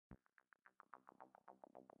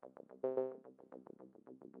All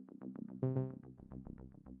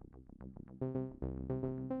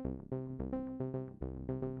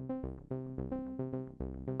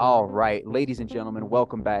right, ladies and gentlemen,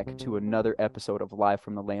 welcome back to another episode of Live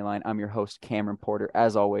from the Ley Line. I'm your host, Cameron Porter.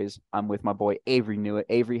 As always, I'm with my boy Avery Newitt.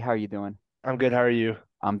 Avery, how are you doing? I'm good. How are you?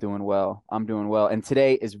 I'm doing well. I'm doing well. And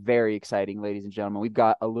today is very exciting, ladies and gentlemen. We've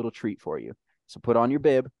got a little treat for you. So put on your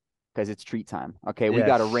bib because it's treat time. Okay, we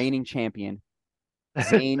got a Yes. reigning champion,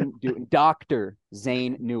 Dr.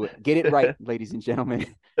 Zane Newitt. Get it right, ladies and gentlemen.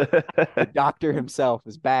 The doctor himself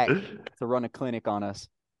is back to run a clinic on us.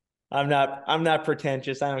 I'm not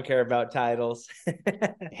pretentious. I don't care about titles.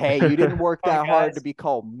 Hey, you didn't work On, that hard to guys. be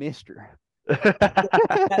called Mister.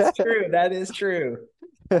 That's true. That is true.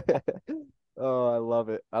 Oh, I love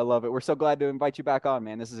it. I love it. We're so glad to invite you back on,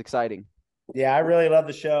 man. This is exciting. Yeah, I really love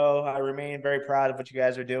the show. I remain very proud of what you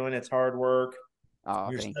guys are doing. It's hard work.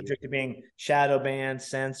 Oh, You're thank you. subject to being shadow banned,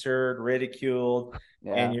 censored, ridiculed,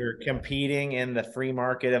 and Yeah, you're competing in the free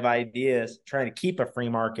market of ideas, trying to keep a free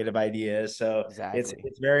market of ideas. So it's exactly.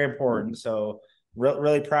 it's very important. So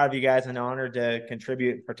really proud of you guys and honored to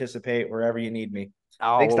contribute, participate wherever you need me.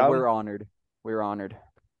 Oh, Thanks, well, Dom. we're honored. We're honored.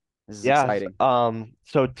 This is Yeah. exciting.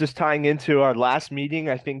 So just tying into our last meeting,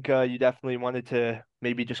 I think you definitely wanted to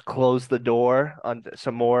maybe just close the door on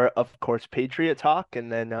some more, of course, Patriot talk,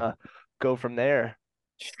 and then go from there.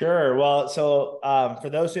 Sure. Well, so for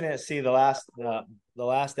those who didn't see the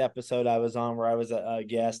last episode I was on where I was a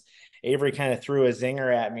guest, Avery kind of threw a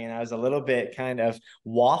zinger at me, and I was a little bit kind of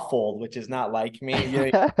waffled, which is not like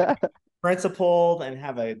me. Principled and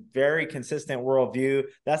have a very consistent worldview.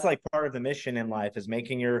 That's like part of the mission in life is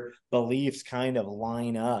making your beliefs kind of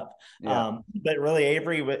line up. Yeah, But really,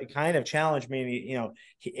 Avery kind of challenged me.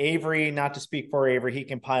 Avery, not to speak for Avery, he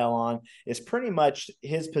can pile on. Is pretty much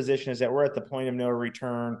his position is that we're at the point of no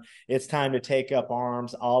return. It's time to take up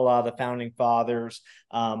arms, a la the founding fathers,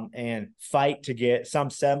 and fight to get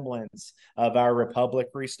some semblance of our republic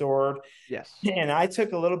restored. Yes. And I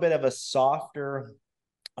took a little bit of a softer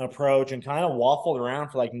approach and kind of waffled around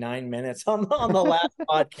for like 9 minutes on the last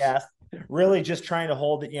podcast, really just trying to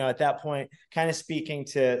hold it, at that point, kind of speaking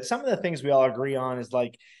to some of the things we all agree on is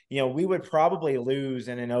like, we would probably lose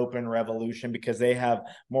in an open revolution because they have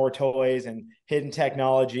more toys and hidden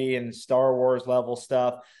technology and Star Wars level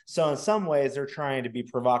stuff. So in some ways, they're trying to be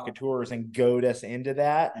provocateurs and goad us into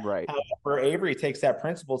that. right. However, Avery takes that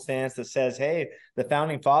principled stance that says, hey, the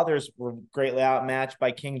founding fathers were greatly outmatched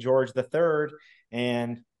by King George III,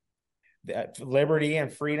 and that liberty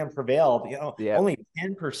and freedom prevailed. Yeah, Only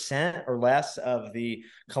 10% or less of the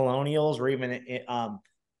colonials were even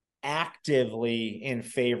actively in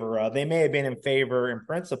favor of. They may have been in favor in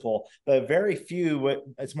principle, but very few.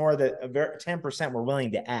 It's more that 10% were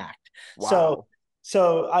willing to act. So. wow.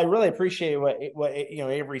 So I really appreciate what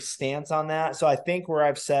Avery's stance on that. So I think where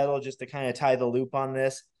I've settled, just to kind of tie the loop on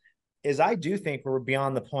this, is I do think we're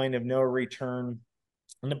beyond the point of no return.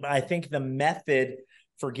 And I think the method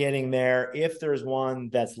for getting there, if there's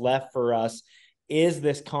one that's left for us, is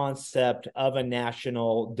this concept of a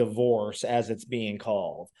national divorce, as it's being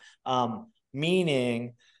called.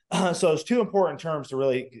 Meaning, so there's two important terms to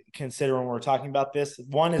really consider when we're talking about this.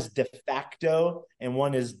 One is de facto and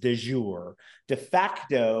one is de jure. De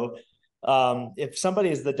facto, if somebody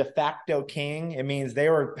is the de facto king, it means they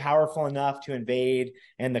were powerful enough to invade,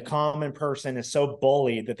 and the common person is so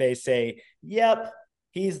bullied that they say, yep,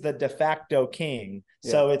 he's the de facto king.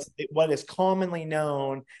 Yeah, So what is commonly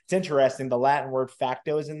known. It's interesting. The Latin word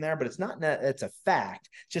facto is in there, but it's not. It's a fact.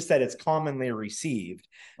 It's just that it's commonly received.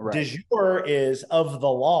 De right. jure is of the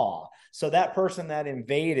law. So that person that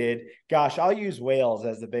invaded, gosh, I'll use Wales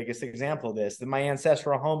as the biggest example of this. My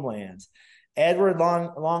ancestral homelands. Edward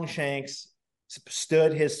Longshanks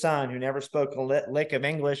stood his son, who never spoke a lick of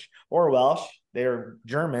English or Welsh, they're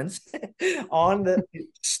Germans,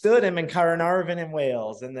 stood him in Carnarvon in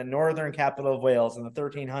Wales, in the northern capital of Wales in the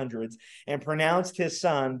 1300s, and pronounced his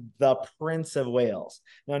son the Prince of Wales.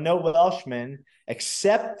 Now, no Welshman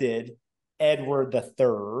accepted Edward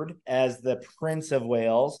III as the Prince of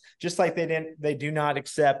Wales, just like they do not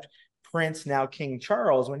accept Prince, now King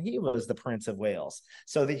Charles, when he was the Prince of Wales.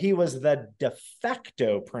 So that he was the de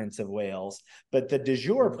facto Prince of Wales, but the de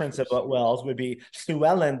jure Prince of Interesting. Wales would be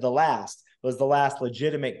Llewellyn the Last, was the last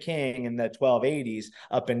legitimate king in the 1280s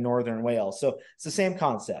up in northern Wales. So it's the same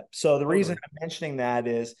concept. So the reason Totally. I'm mentioning that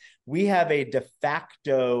is we have a de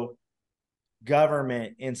facto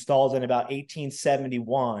government installed in about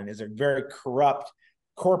 1871 is a very corrupt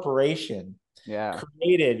corporation Yeah,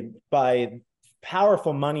 created by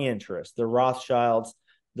powerful money interests, the Rothschilds,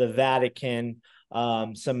 the Vatican,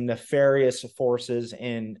 some nefarious forces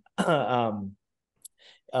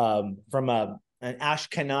from an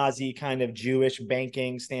Ashkenazi kind of Jewish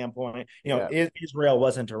banking standpoint. Israel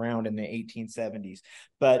wasn't around in the 1870s,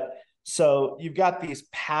 but so you've got these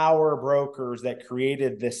power brokers that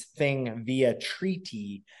created this thing via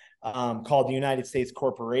treaty called the United States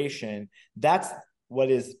Corporation. That's what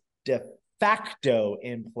is de facto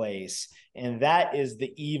in place, and that is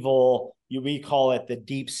the evil. We call it the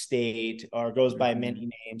deep state, or goes by many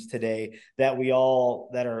names today, that we all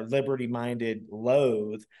that are liberty-minded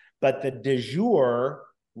loathe. But the de jure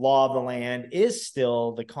law of the land is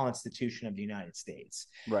still the Constitution of the United States.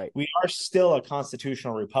 Right. We are still a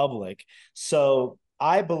constitutional republic. So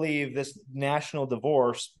I believe this national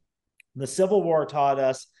divorce, the Civil War taught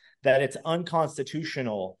us that it's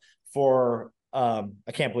unconstitutional for, I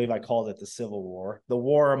can't believe I called it the Civil War, the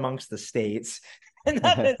war amongst the states. And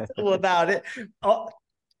nothing cool about it. Oh,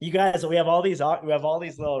 you guys, we have all these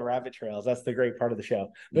little rabbit trails. That's the great part of the show.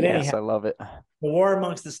 But yes, anyhow, I love it. The war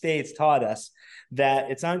amongst the states taught us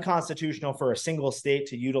that it's unconstitutional for a single state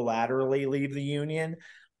to unilaterally leave the union,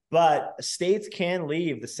 but states can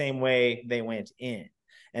leave the same way they went in.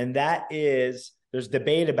 And that is, there's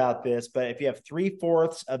debate about this, but if you have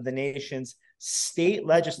 3/4 of the nation's state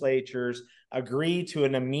legislatures agree to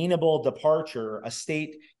an amenable departure, a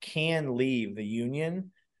state can leave the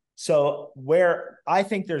union. So where I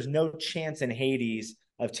think there's no chance in Hades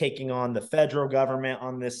of taking on the federal government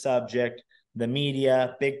on this subject, the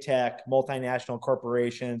media, big tech, multinational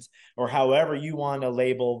corporations, or however you want to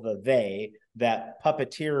label the they, that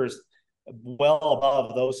puppeteers well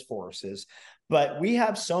above those forces. But we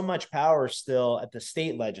have so much power still at the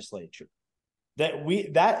state legislature that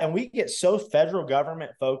we get so federal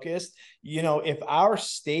government focused. If our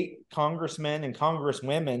state congressmen and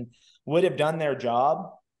congresswomen would have done their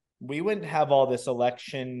job, we wouldn't have all this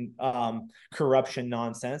election corruption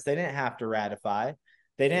nonsense. They didn't have to ratify.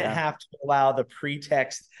 They didn't have to allow the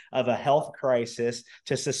pretext of a health crisis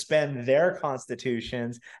to suspend their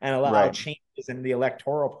constitutions and allow changes in the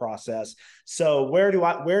electoral process. So where do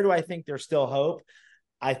I think there's still hope?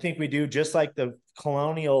 I think we do just like the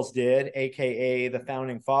colonials did, aka the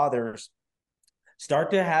founding fathers,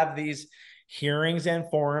 start to have these hearings and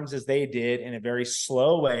forums as they did in a very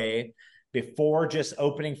slow way before just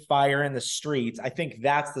opening fire in the streets. I think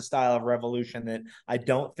that's the style of revolution that I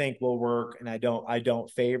don't think will work, and I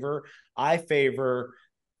don't favor. I favor,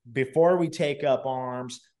 before we take up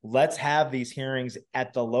arms, let's have these hearings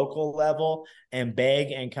at the local level and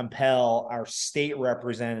beg and compel our state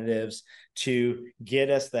representatives to get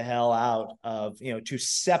us the hell out of, to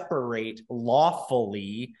separate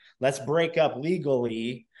lawfully. Let's break up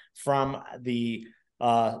legally from the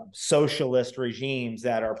socialist regimes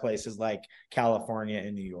that are places like California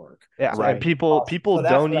and New York. Yeah, right. And people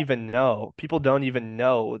don't even know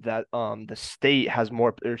that the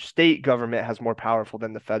state government has more powerful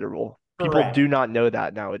than the federal. Correct. People do not know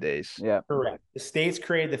that nowadays. Yeah, correct. The states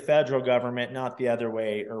create the federal government, not the other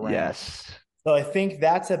way around. Yes. So I think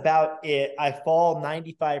that's about it. I fall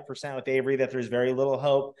 95% with Avery that there's very little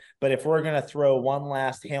hope. But if we're going to throw one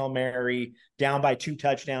last Hail Mary down by 2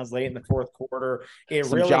 touchdowns late in the fourth quarter,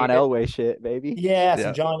 some John Elway shit, baby. Yeah,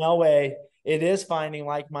 some John Elway. It is finding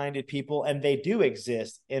like-minded people, and they do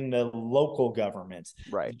exist in the local governments.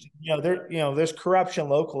 Right. There's corruption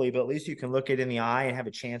locally, but at least you can look it in the eye and have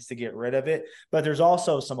a chance to get rid of it. But there's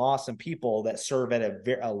also some awesome people that serve at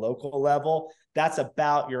a local level. That's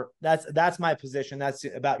my position. That's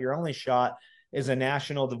about your only shot is a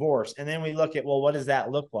national divorce. And then we look at, well, what does that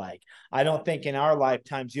look like? I don't think in our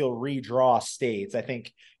lifetimes you'll redraw states. I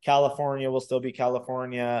think California will still be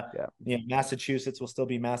California. Yeah. Massachusetts will still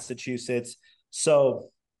be Massachusetts.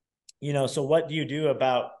 So, so what do you do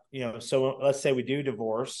about, so let's say we do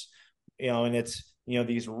divorce, and it's,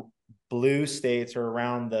 these blue states are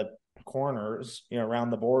around the corners, around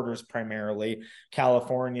the borders, primarily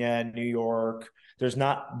California, New York. There's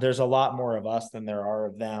a lot more of us than there are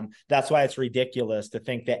of them. That's why it's ridiculous to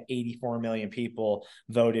think that 84 million people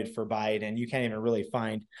voted for Biden. You can't even really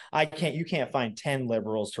you can't find 10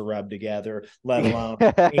 liberals to rub together, let alone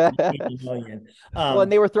 80 million. Well,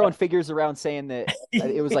 and they were throwing figures around saying that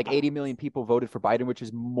it was like 80 million people voted for Biden, which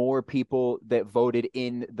is more people that voted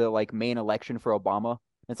in the main election for Obama.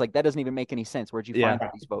 It's like, that doesn't even make any sense. Where'd you find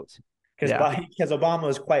these votes? Because Obama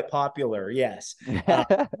was quite popular, yes. In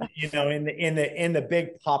the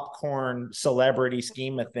big popcorn celebrity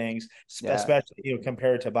scheme of things, especially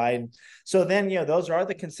compared to Biden. So then those are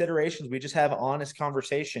the considerations. We just have honest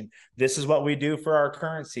conversation. This is what we do for our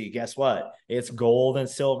currency. Guess what? It's gold and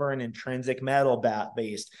silver and intrinsic metal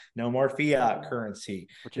based. No more fiat currency.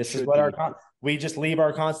 This is what we just leave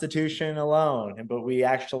our Constitution alone, but we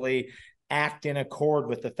actually act in accord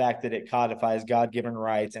with the fact that it codifies God-given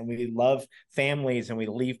rights, and we love families and we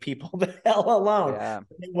leave people the hell alone. Yeah.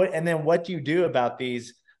 And then what do you do about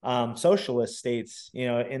these socialist states,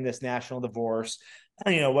 in this national divorce?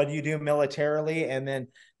 What do you do militarily? And then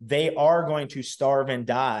they are going to starve and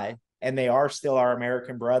die, and they are still our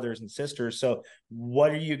American brothers and sisters. So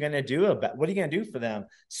what are you going to do for them?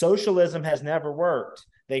 Socialism has never worked.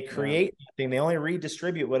 They create nothing. They only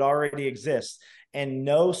redistribute what already exists. And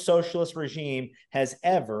no socialist regime has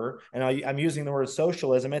ever, and I'm using the word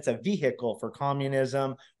socialism, it's a vehicle for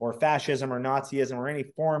communism or fascism or Nazism or any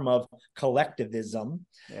form of collectivism.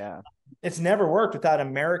 Yeah. It's never worked without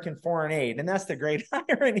American foreign aid. And that's the great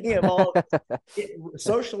irony of all.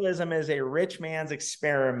 Socialism is a rich man's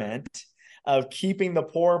experiment of keeping the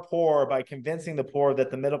poor by convincing the poor that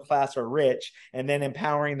the middle class are rich, and then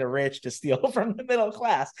empowering the rich to steal from the middle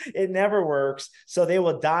class. It never works. So they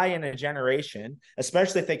will die in a generation,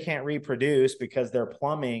 especially if they can't reproduce, because their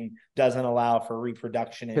plumbing doesn't allow for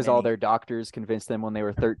reproduction. Because all their doctors convinced them when they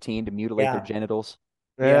were 13 to mutilate their genitals.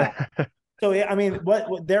 Yeah. So, I mean,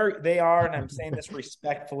 what they are, and I'm saying this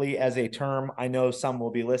respectfully as a term, I know some will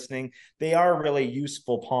be listening, they are really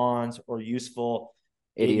useful pawns or useful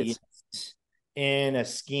idiots in a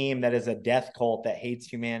scheme that is a death cult that hates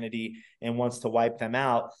humanity and wants to wipe them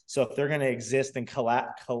out. So if they're going to exist and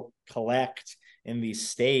collect in these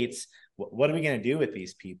states, what are we going to do with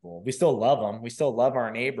these people? We still love them. We still love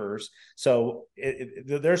our neighbors. So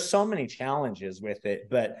there's so many challenges with it,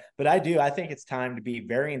 but I think it's time to be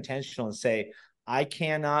very intentional and say, I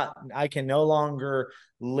can no longer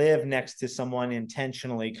live next to someone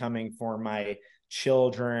intentionally coming for my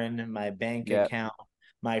children, my bank account,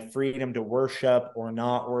 my freedom to worship or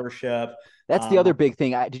not worship. That's the other big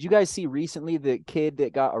thing. Did you guys see recently the kid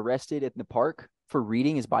that got arrested in the park for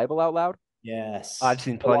reading his Bible out loud? Yes. I've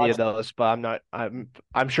seen plenty of those, but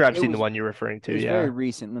I'm sure I've seen the one you're referring to. It was very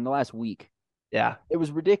recent, in the last week. Yeah. It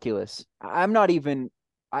was ridiculous. I'm not even,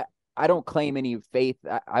 I don't claim any faith.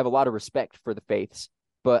 I have a lot of respect for the faiths,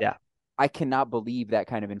 but I cannot believe that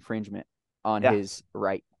kind of infringement on his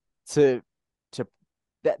right to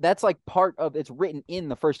that's like part of, it's written in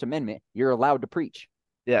the First Amendment. You're allowed to preach.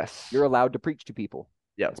 Yes. You're allowed to preach to people.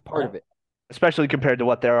 Yeah. It's part of it. Especially compared to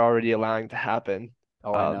what they're already allowing to happen.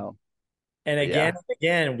 Oh, I know. And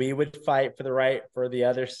again, we would fight for the right for the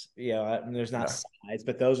others. And there's not sides,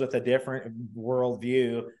 but those with a different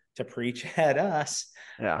worldview to preach at us.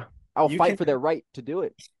 Yeah. I'll fight for their right to do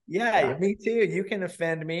it. Yeah, me too. You can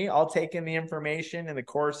offend me. I'll take in the information in the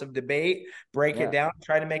course of debate, break it down,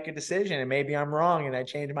 try to make a decision. And maybe I'm wrong and I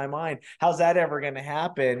change my mind. How's that ever going to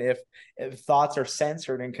happen if thoughts are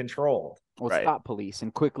censored and controlled? Well, it's thought police,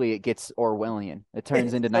 and quickly it gets Orwellian. It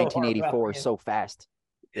turns into 1984 so fast.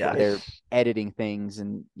 Yeah, they're editing things,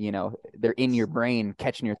 and they're in your brain,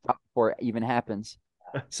 catching your thought before it even happens.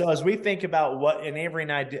 So as we think about what, and Avery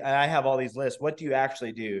and I have all these lists. What do you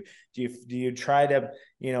actually do? Do you try to,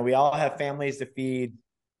 we all have families to feed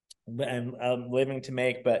and living to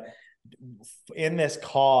make, but in this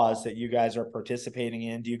cause that you guys are participating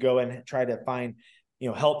in, do you go and try to find,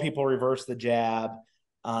 help people reverse the jab?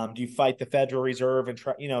 Do you fight the Federal Reserve and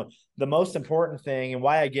try, the most important thing, and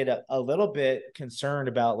why I get a little bit concerned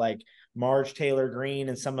about like Marge Taylor Greene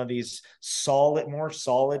and some of these more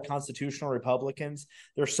solid constitutional Republicans,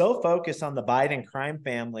 they're so focused on the Biden crime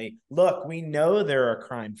family. Look, we know they're a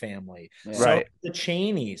crime family. Yeah. So are the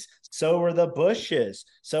Cheneys, so are the Bushes,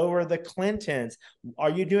 so are the Clintons. Are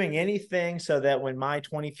you doing anything so that when my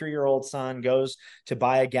 23-year-old son goes to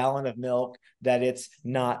buy a gallon of milk, that it's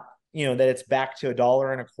not, that it's back to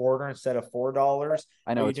 $1.25 instead of $4?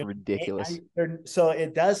 I know, it's ridiculous. So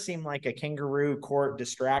it does seem like a kangaroo court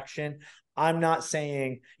distraction. I'm not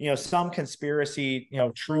saying, some conspiracy,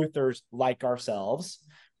 truthers like ourselves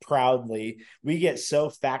proudly, we get so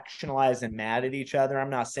factionalized and mad at each other. I'm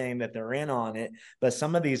not saying that they're in on it, but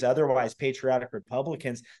some of these otherwise patriotic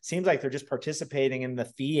Republicans seems like they're just participating in the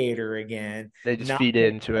theater again. They just feed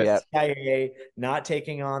into it. CIA, not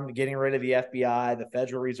taking on getting rid of the FBI, the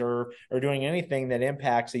Federal Reserve, or doing anything that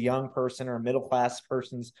impacts a young person or a middle class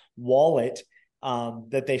person's wallet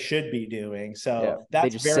that they should be doing. So that's they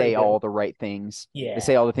just say all the right things. Yeah, they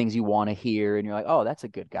say all the things you want to hear, and you're like, oh, that's a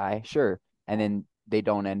good guy, sure. And then they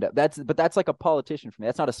don't end up. That's like a politician for me.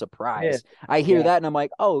 That's not a surprise. I hear that and I'm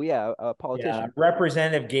like, oh yeah, a politician. Yeah.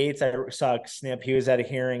 Representative Gates, I saw a snip. He was at a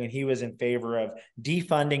hearing and he was in favor of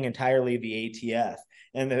defunding entirely the ATF.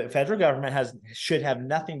 And the federal government should have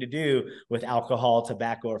nothing to do with alcohol,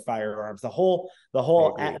 tobacco, or firearms. The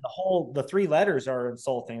three letters are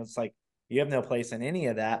insulting. It's like you have no place in any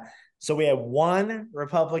of that. So we have one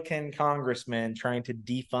Republican congressman trying to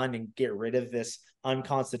defund and get rid of this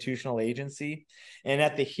unconstitutional agency. And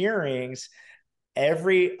at the hearings,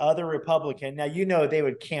 every other Republican, now, they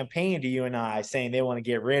would campaign to you and I saying they want to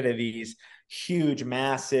get rid of these huge,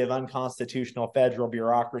 massive, unconstitutional federal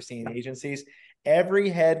bureaucracy and agencies. Every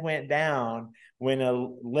head went down when a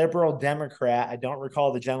liberal Democrat, I don't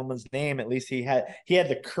recall the gentleman's name, at least he had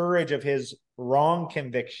the courage of his wrong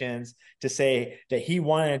convictions to say that he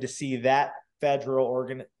wanted to see that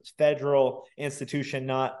federal institution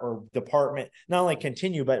or department not only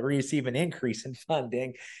continue but receive an increase in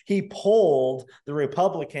funding. He polled the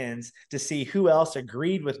Republicans to see who else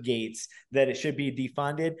agreed with Gates that it should be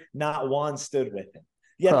defunded. Not one stood with him.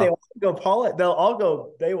 Yet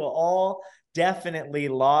they will all definitely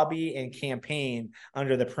lobby and campaign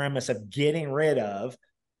under the premise of getting rid of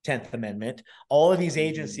 10th Amendment, all of these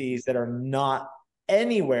agencies that are not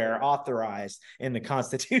anywhere authorized in the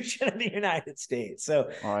Constitution of the United States. So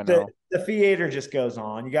the theater just goes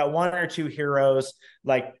on. You got one or two heroes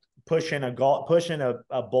like pushing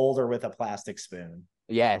a boulder with a plastic spoon.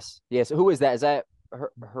 Yes. Who is that? Is that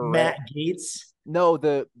Matt Gaetz? No,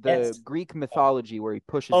 the Greek mythology where he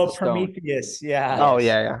pushes the stone. Prometheus, yeah. Oh,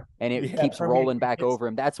 yeah. And it keeps rolling back over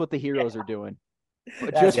him. That's what the heroes are doing.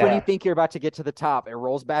 But just when you think you're about to get to the top, it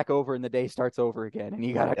rolls back over and the day starts over again. And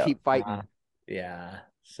you got to keep fighting. Yeah.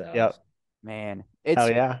 So, man,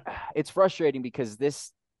 it's frustrating because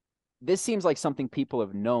this seems like something people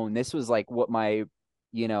have known. This was like what my,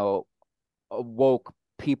 woke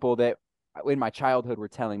people that in my childhood were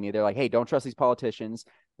telling me. They're like, hey, don't trust these politicians.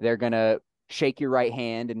 They're going to shake your right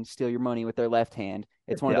hand and steal your money with their left hand.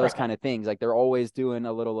 It's one of those kind of things. Like they're always doing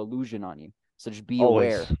a little illusion on you. So just be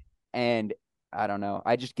aware. And I don't know.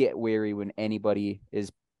 I just get weary when anybody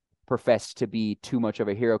is professed to be too much of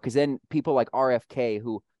a hero. Because then people like RFK,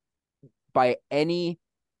 who by anything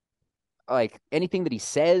that he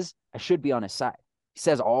says, I should be on his side. He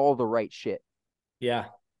says all the right shit. Yeah.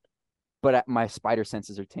 But my spider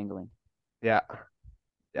senses are tingling. Yeah.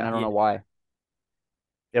 And I don't know why.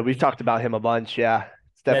 Yeah, we've talked about him a bunch. Yeah,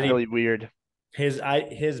 it's definitely weird. His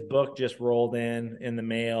book just rolled in the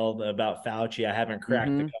mail about Fauci. I haven't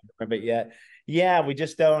cracked the cover of it yet. Yeah, we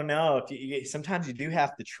just don't know. Sometimes you do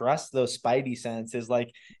have to trust those spidey senses. Like,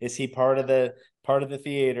 is he part of the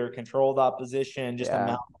theater, controlled opposition, just a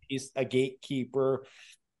mouthpiece, a gatekeeper?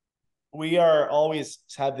 We are always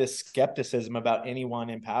have this skepticism about anyone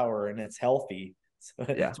in power, and it's healthy. So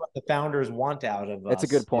that's what the founders want out of us. That's a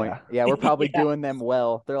good point. Yeah, we're probably doing them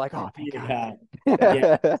well. They're like, oh, thank God.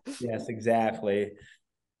 Yes, exactly.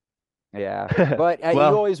 Yeah. But you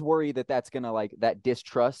always worry that's going to that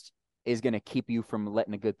distrust is going to keep you from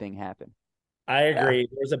letting a good thing happen. I agree.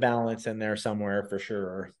 There's a balance in there somewhere for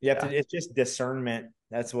sure. You have to, it's just discernment.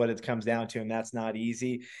 That's what it comes down to. And that's not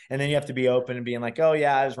easy. And then you have to be open and being like, oh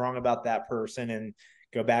yeah, I was wrong about that person. And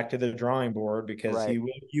go back to the drawing board because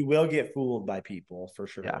you will get fooled by people for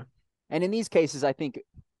sure. Yeah. And in these cases, I think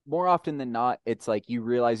more often than not, it's like you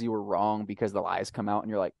realize you were wrong because the lies come out and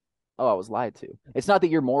you're like, oh, I was lied to. It's not that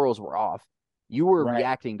your morals were off. You were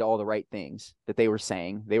reacting to all the right things that they were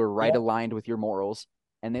saying. They were aligned with your morals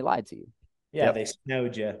and they lied to you. Yeah, they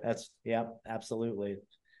snowed you. Absolutely.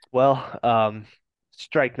 Well,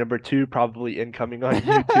 strike number 2 probably incoming on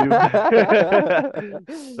YouTube.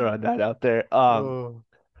 Throwing that out there. Want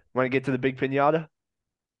to get to the big pinata?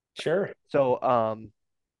 Sure. So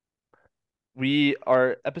we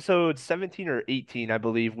are episode 17 or 18, I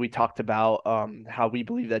believe. We talked about how we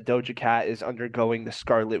believe that Doja Cat is undergoing the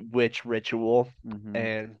Scarlet Witch ritual,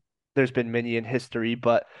 and there's been many in history,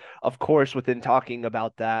 but of course, within talking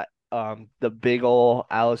about that, the big ol'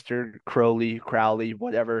 Aleister Crowley,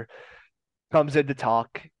 whatever, comes in to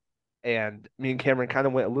talk, and me and Cameron kind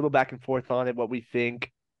of went a little back and forth on it, what we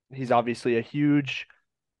think. He's obviously a huge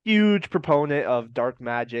proponent of dark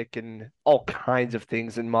magic and all kinds of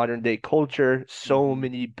things in modern day culture. So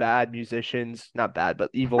many bad musicians, not bad, but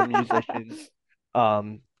evil musicians,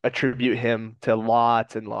 attribute him to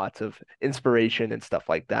lots and lots of inspiration and stuff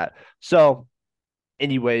like that. So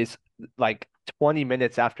anyways, like 20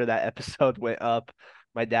 minutes after that episode went up,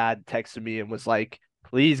 my dad texted me and was like,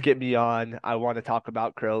 please get me on. I want to talk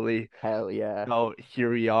about Crowley. Hell yeah. So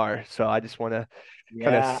here we are. So I just want to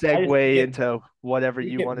kind of segue into whatever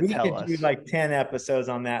you want to tell us. We could do like 10 episodes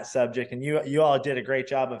on that subject, and you all did a great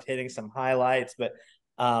job of hitting some highlights. But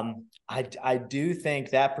I do think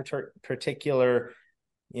that particular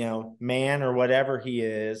man or whatever he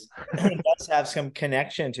is does have some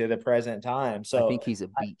connection to the present time. So I think he's a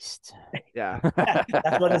beast.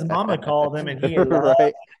 That's what his mama called him, and he loved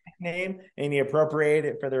that nickname, and he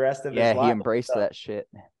appropriated it for the rest of his life. Yeah, he embraced that shit.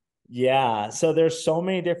 Yeah. So there's so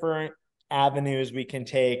many different avenues we can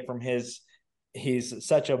take from he's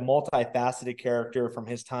such a multifaceted character from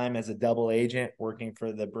his time as a double agent working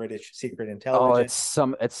for the British Secret Oh, Intelligence.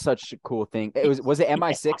 it's such a cool thing. Was it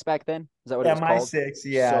MI6 back then? Is that what it was called? MI6,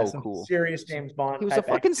 yeah, So some cool. serious James Bond He was a type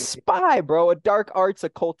fucking activity. spy, bro. A dark arts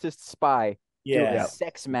occultist spy doing Yes,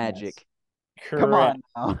 sex yes, magic. Come correct.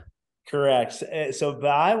 on now. Correct. So, but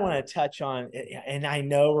I want to touch on, and I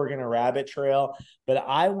know we're going to rabbit trail, but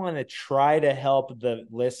I want to try to help the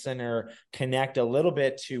listener connect a little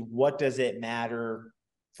bit to what does it matter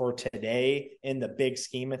for today in the big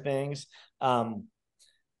scheme of things.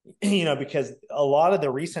 Because a lot of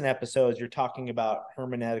the recent episodes you're talking about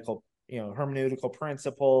hermeneutical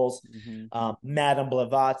principles, Madame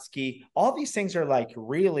Blavatsky, all these things are like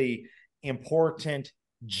really important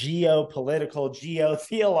geopolitical,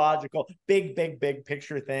 geotheological, big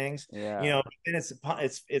picture things. Yeah. And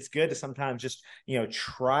it's good to sometimes just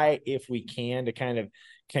try, if we can, to kind of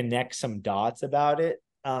connect some dots about it.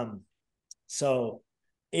 So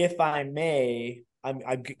if I may,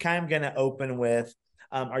 I'm kind of going to open with,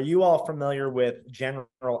 are you all familiar with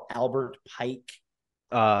General Albert Pike?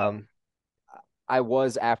 I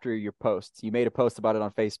was after your posts. You made a post about it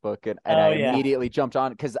on Facebook, and Oh, I yeah. immediately jumped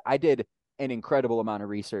on because I did an incredible amount of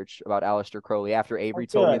research about Aleister Crowley. After Avery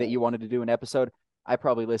told me Good. that you wanted to do an episode, I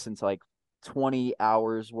probably listened to like 20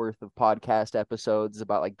 hours worth of podcast episodes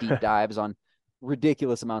about like deep dives on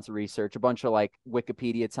ridiculous amounts of research, a bunch of like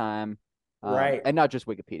Wikipedia time, Right. and not just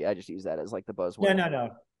Wikipedia. I just use that as like the buzzword. No.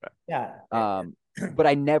 Yeah. But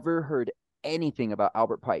I never heard anything about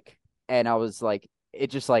Albert Pike, and I was like, it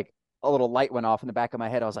just like a little light went off in the back of my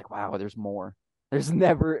head. I was like, wow, there's more. There's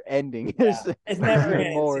never ending. Yeah. It never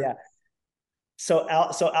ends. more. Yeah. So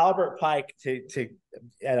Albert Pike, to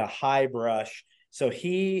at a high brush. So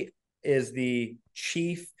he is the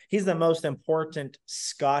chief. He's the most important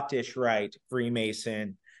Scottish Rite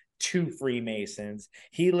Freemason to Freemasons.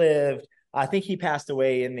 He lived. I think he passed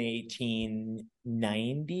away in the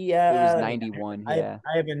 1890. It was 91. Yeah.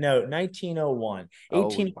 I have a note. 1901. Oh, wow.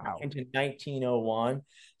 Into 1901.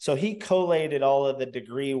 So he collated all of the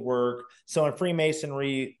degree work. So in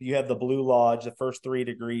Freemasonry, you have the Blue Lodge, the first 3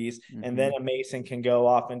 degrees, and then a Mason can go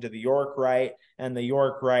off into the York Rite, and the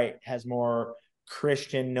York Rite has more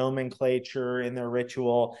Christian nomenclature in their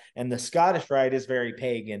ritual, and the Scottish Rite is very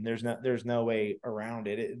pagan. There's no way around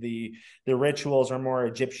it. The rituals are more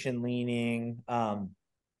Egyptian leaning, or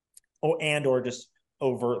just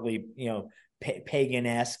overtly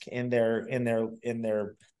pagan-esque in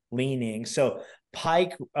their leaning. So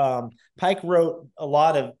Pike wrote a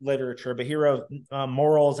lot of literature, but he wrote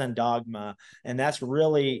Morals and Dogma, and that's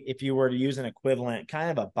really, if you were to use an equivalent,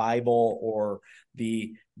 kind of a Bible or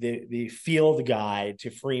the field guide to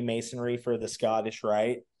Freemasonry for the Scottish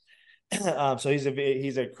Rite. So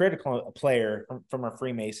he's a critical player from a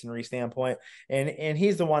Freemasonry standpoint, and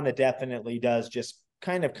he's the one that definitely does just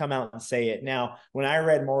kind of come out and say it. Now, when I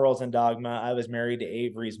read Morals and Dogma, I was married to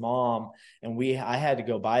Avery's mom, and I had to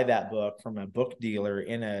go buy that book from a book dealer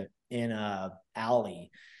in a alley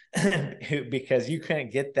because you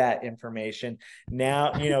couldn't get that information. Now,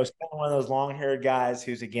 it's kind of one of those long-haired guys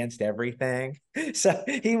who's against everything. So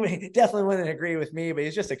he definitely wouldn't agree with me, but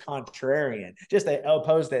he's just a contrarian, just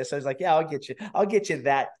opposed it. So he's like, yeah, I'll get you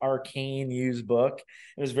that arcane used book.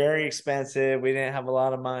 It was very expensive. We didn't have a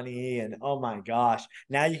lot of money. And oh my gosh,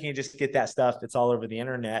 now you can just get that stuff that's all over the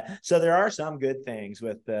internet. So there are some good things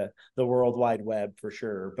with the World Wide Web for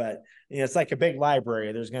sure. But it's like a big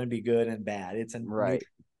library. There's going to be good and bad. It's a right.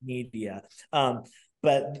 media.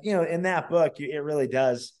 But in that book, it really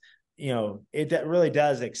does, it really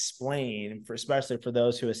does explain, especially for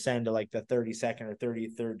those who ascend to like the 32nd or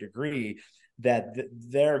 33rd degree, that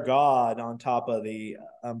their god on top of the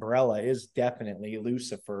umbrella is definitely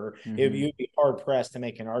Lucifer. You'd be hard pressed to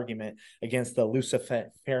make an argument against the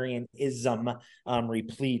Luciferianism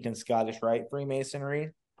replete in Scottish Rite Freemasonry.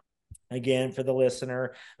 Again, for the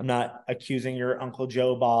listener, I'm not accusing your Uncle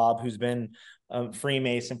Joe Bob, who's been a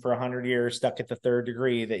Freemason for 100 years, stuck at the 3rd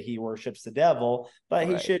degree, that he worships the devil, but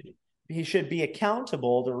right. he should be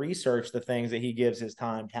accountable to research the things that he gives his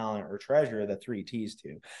time, talent, or treasure, the 3 T's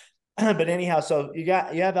to. But anyhow, so you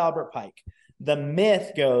have Albert Pike. The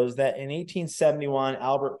myth goes that in 1871,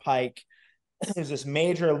 Albert Pike, who's this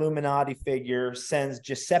major Illuminati figure, sends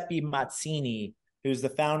Giuseppe Mazzini, who's the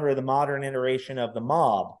founder of the modern iteration of the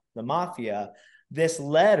mob, the mafia, this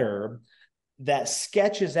letter that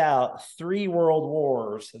sketches out 3 world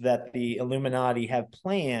wars that the Illuminati have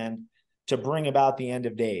planned to bring about the end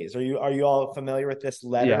of days. Are you all familiar with this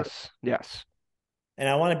letter? Yes. And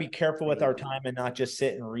I want to be careful with our time and not just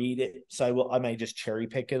sit and read it. So I may just cherry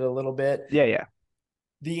pick it a little bit. Yeah.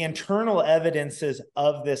 the internal evidences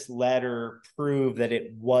of this letter prove that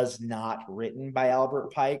it was not written by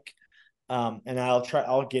Albert Pike. And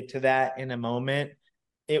I'll get to that in a moment.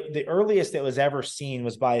 The earliest it was ever seen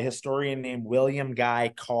was by a historian named William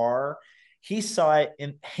Guy Carr. He saw it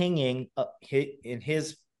hanging in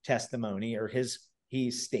his testimony, or he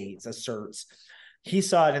asserts, he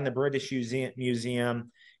saw it in the British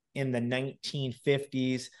Museum in the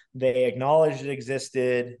 1950s. They acknowledged it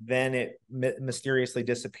existed. Then it mysteriously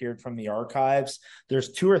disappeared from the archives.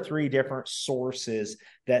 There's 2 or 3 different sources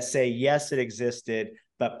that say, yes, it existed,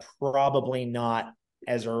 but probably not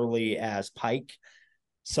as early as Pike.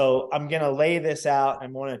 So I'm going to lay this out.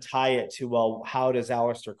 I'm going to tie it to, well, how does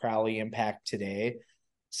Aleister Crowley impact today?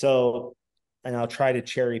 So, and I'll try to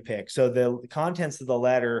cherry pick. So the contents of the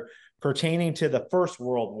letter pertaining to the First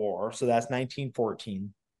World War, so that's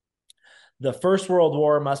 1914. The First World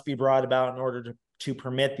War must be brought about in order to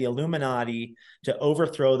permit the Illuminati to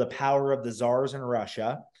overthrow the power of the czars in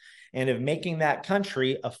Russia and of making that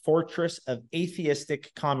country a fortress of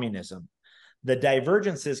atheistic communism. The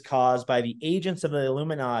divergences caused by the agents of the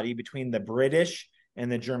Illuminati between the British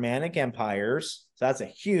and the Germanic empires, so that's a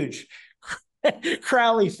huge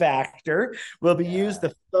Crowley factor, will be used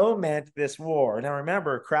to foment this war. Now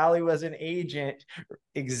remember, Crowley was an agent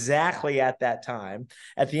exactly at that time.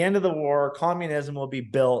 At the end of the war, communism will be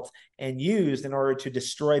built and used in order to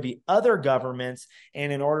destroy the other governments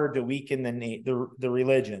and in order to weaken the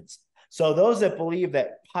religions. So those that believe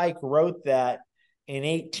that Pike wrote that in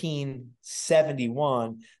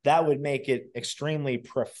 1871, that would make it extremely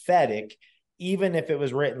prophetic. Even if it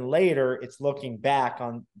was written later, it's looking back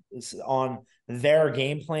on their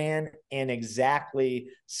game plan and exactly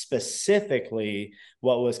specifically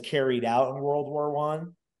what was carried out in World War I.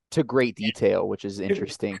 To great detail, which is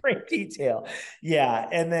interesting. Great detail. Yeah.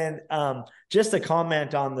 And then just a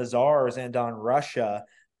comment on the czars and on Russia.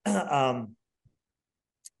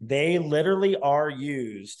 They literally are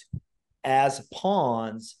used as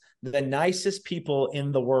pawns. The nicest people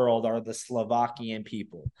in the world are the Slovakian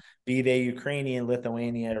people, be they Ukrainian,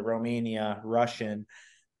 Lithuanian, Romania, Russian.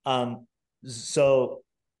 So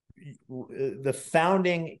the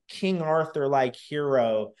founding King Arthur-like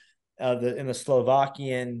hero in the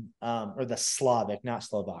Slovakian, or the Slavic, not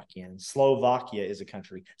Slovakian. Slovakia is a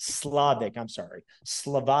country. Slavic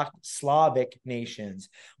nations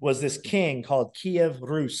was this king called Kiev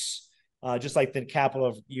Rus. Just like the capital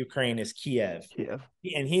of Ukraine is Kiev.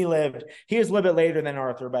 And he was a little bit later than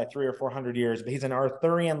Arthur by 300 or 400 years, but he's an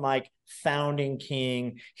Arthurian-like founding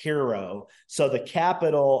king hero. So the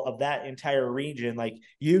capital of that entire region, like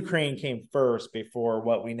Ukraine, came first before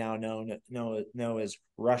what we now know as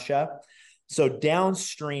Russia. So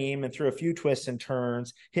downstream and through a few twists and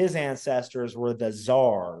turns, his ancestors were the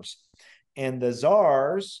czars. And the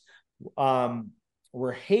czars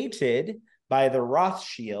were hated by the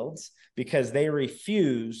Rothschilds because they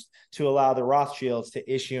refused to allow the Rothschilds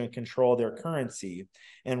to issue and control their currency.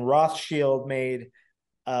 And Rothschild made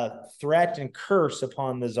a threat and curse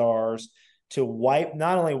upon the czars to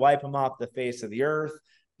not only wipe them off the face of the earth,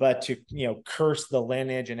 but to curse the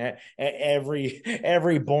lineage and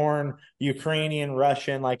every born Ukrainian,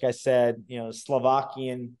 Russian, like I said,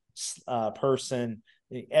 Slovakian person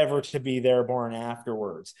ever to be there born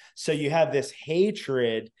afterwards. So you have this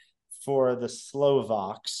hatred for the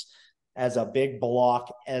Slovaks as a big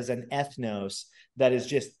block, as an ethnos that is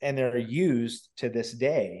just, and they're used to this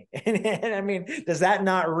day. And I mean, does that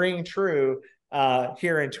not ring true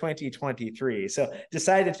here in 2023? So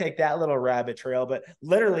decided to take that little rabbit trail, but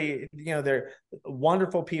literally, they're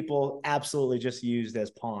wonderful people, absolutely just used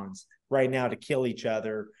as pawns right now to kill each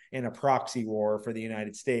other in a proxy war for the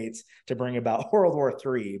United States to bring about World War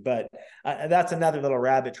III. But that's another little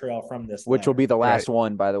rabbit trail from this Which letter. will be the last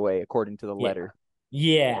one, by the way, according to the letter.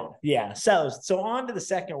 Yeah. So on to the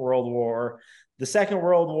Second World War. The Second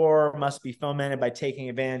World War must be fomented by taking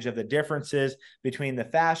advantage of the differences between the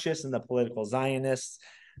fascists and the political Zionists.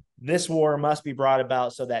 This war must be brought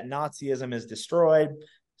about so that Nazism is destroyed.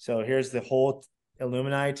 So here's the whole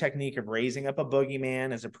Illuminati technique of raising up a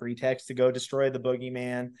boogeyman as a pretext to go destroy the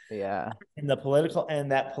boogeyman. Yeah. And that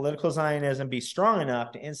political Zionism be strong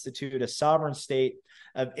enough to institute a sovereign state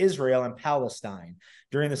of Israel and Palestine.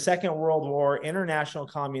 During the Second World War, international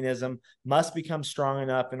communism must become strong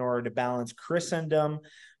enough in order to balance Christendom,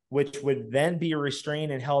 which would then be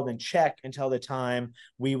restrained and held in check until the time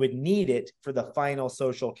we would need it for the final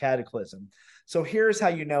social cataclysm. So here's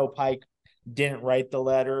how Pike didn't write the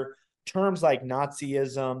letter. terms like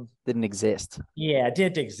Nazism didn't exist. Yeah, it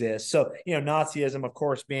didn't exist. So, Nazism, of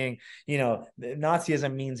course, being,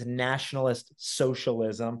 Nazism means nationalist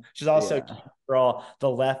socialism, which is also for all the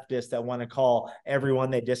leftists that want to call everyone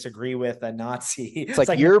they disagree with a Nazi. It's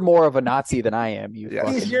like you're more of a Nazi than I am.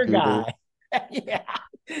 He's your guy. Yeah.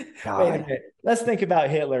 God. Wait a minute. Let's think about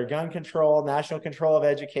Hitler. Gun control, national control of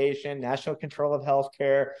education, national control of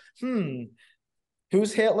healthcare.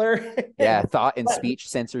 Who's Hitler? Yeah, thought and speech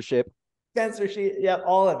censorship.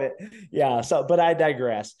 All of it. Yeah. So, but I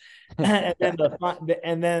digress. And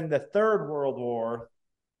then the Third World War.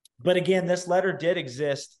 But again, this letter did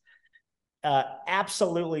exist,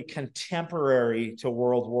 absolutely contemporary to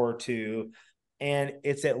World War II, and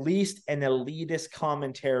it's at least an elitist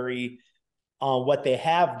commentary on what they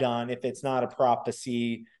have done, if it's not a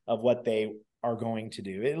prophecy of what they are going to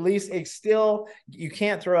do. At least it's still, you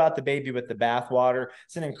can't throw out the baby with the bathwater.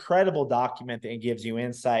 It's an incredible document that gives you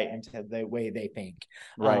insight into the way they think.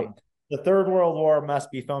 Right. The Third World War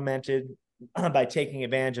must be fomented by taking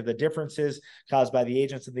advantage of the differences caused by the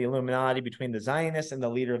agents of the Illuminati between the Zionists and the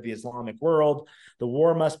leader of the Islamic world. The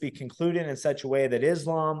war must be concluded in such a way that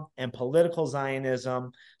Islam and political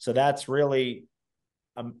Zionism, so that's really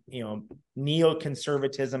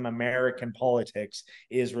neoconservatism, American politics,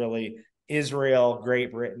 is really Israel,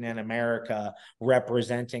 Great Britain, and America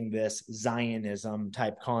representing this Zionism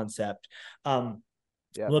type concept. Will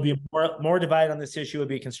be more divided on this issue, will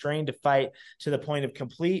be constrained to fight to the point of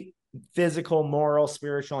complete physical, moral,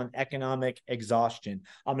 spiritual, and economic exhaustion.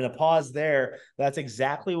 I'm going to pause there. That's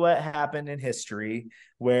exactly what happened in history,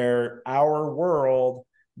 where our world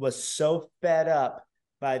was so fed up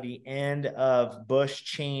by the end of Bush,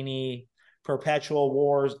 Cheney, perpetual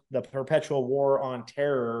wars, the perpetual war on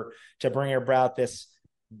terror, to bring about this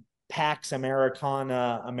Pax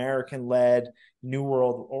Americana, American-led New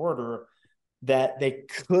World Order, that they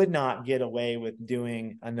could not get away with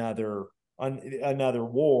doing another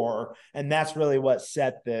war. And that's really what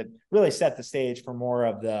set the stage for more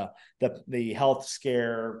of the health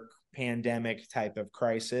scare pandemic type of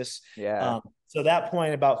crisis. So that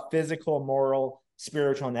point about physical, moral,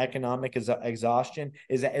 spiritual, and economic exhaustion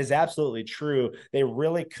is absolutely true. They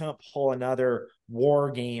really couldn't pull another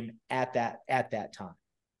war game at that time.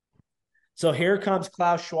 So here comes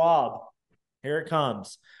Klaus Schwab. Here it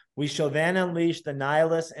comes. We shall then unleash the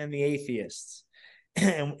nihilists and the atheists,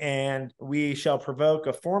 and we shall provoke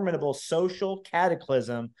a formidable social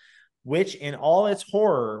cataclysm, which in all its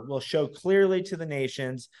horror will show clearly to the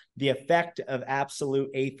nations the effect of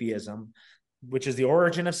absolute atheism, which is the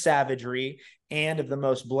origin of savagery and of the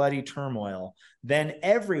most bloody turmoil. Then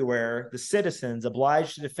everywhere the citizens,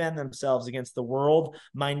 obliged to defend themselves against the world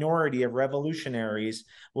minority of revolutionaries,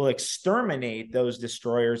 will exterminate those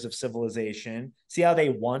destroyers of civilization. See how they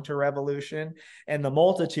want a revolution? And the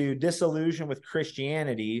multitude, disillusioned with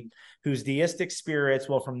Christianity, whose deistic spirits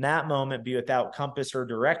will from that moment be without compass or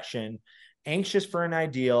direction, anxious for an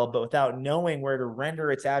ideal, but without knowing where to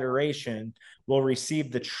render its adoration, will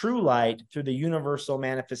receive the true light through the universal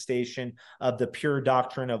manifestation of the pure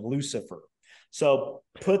doctrine of Lucifer. So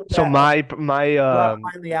my finally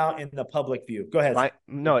out in the public view. Go ahead.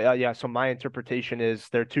 So my interpretation is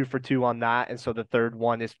they're 2 for 2 on that, and so the third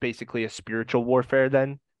one is basically a spiritual warfare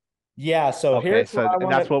then. Yeah, so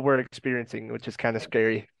that's what we're experiencing, which is kind of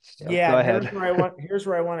scary. So go ahead. Here's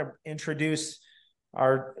where I want to introduce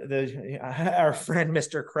our friend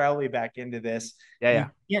Mr. Crowley back into this. You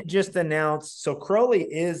can't just announce. So Crowley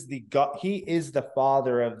is he is the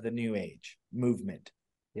father of the New Age movement.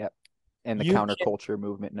 Yep. And the counterculture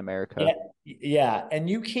movement in America. Yeah. And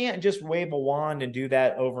you can't just wave a wand and do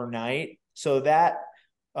that overnight. So that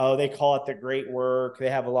they call it the great work. They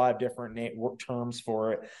have a lot of different terms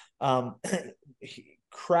for it.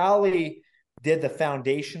 Crowley did the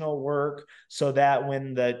foundational work so that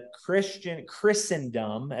when the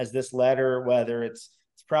Christendom, as this letter, whether it's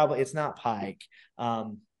not Pike,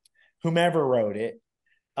 whomever wrote it,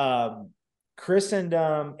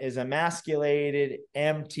 Christendom is emasculated,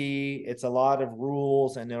 empty. It's a lot of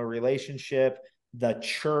rules and no relationship. The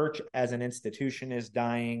church as an institution is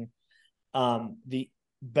dying. But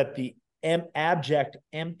the abject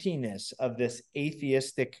emptiness of this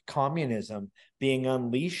atheistic communism being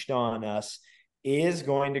unleashed on us is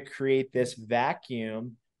going to create this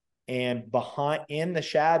vacuum, and in the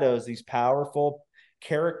shadows, these powerful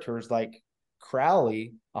characters like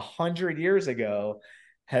Crowley 100 years ago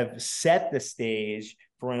have set the stage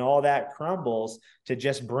for when all that crumbles to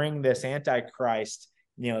just bring this Antichrist,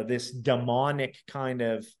 this demonic kind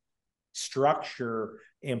of structure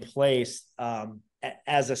in place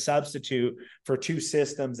as a substitute for two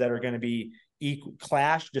systems that are going to be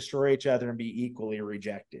clash, destroy each other, and be equally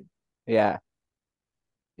rejected. Yeah.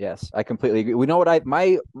 Yes, I completely agree. We know what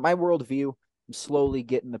my worldview, I'm slowly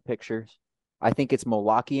getting the picture. I think it's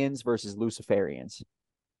Molochians versus Luciferians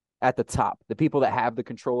at the top. The people that have the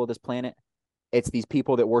control of this planet. It's these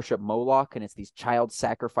people that worship Moloch, and it's these child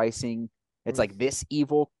sacrificing. It's like this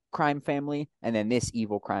evil crime family, and then this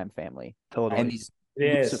evil crime family. Totally. And these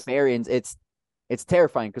Luciferians, it's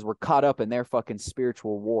terrifying because we're caught up in their fucking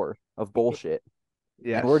spiritual war of bullshit.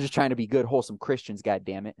 Yeah, and we're just trying to be good, wholesome Christians. God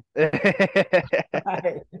damn it.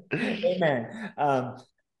 Amen.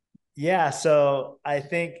 Yeah. So I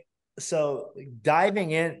think diving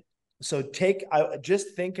in. So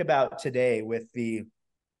just think about today with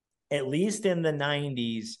at least in the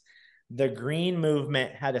 90s, the green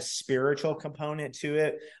movement had a spiritual component to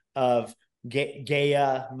it of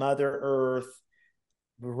Gaia, Mother Earth,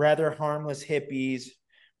 rather harmless hippies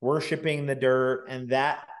worshiping the dirt, and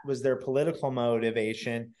that was their political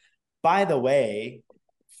motivation. By the way,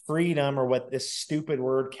 freedom, or what this stupid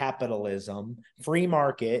word capitalism, free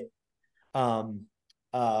market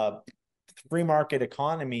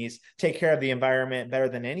economies take care of the environment better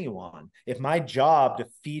than anyone. If my job to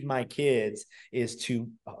feed my kids is to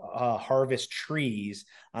harvest trees,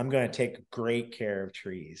 I'm going to take great care of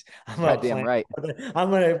trees. I'm going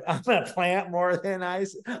to plant more than I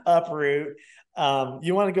uproot.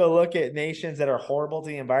 You want to go look at nations that are horrible to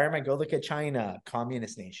the environment? Go look at China,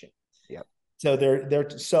 communist nation. Yep. So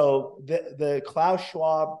the Klaus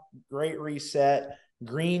Schwab Great Reset,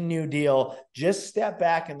 Green New Deal, just step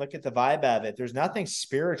back and look at the vibe of it. There's nothing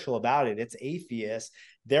spiritual about it. It's atheist.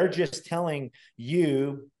 They're just telling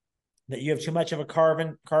you that you have too much of a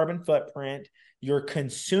carbon footprint. You're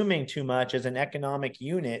consuming too much as an economic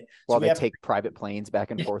unit. While they take private planes back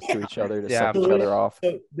and forth to each other to suck each other off.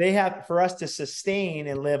 So they have, for us to sustain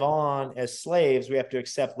and live on as slaves, we have to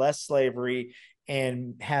accept less slavery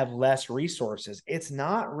and have less resources. It's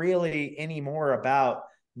not really anymore about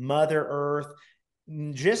Mother Earth.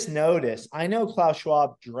 Just notice, I know Klaus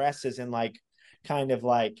Schwab dresses in kind of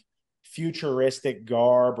futuristic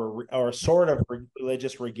garb or sort of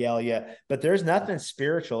religious regalia, but there's nothing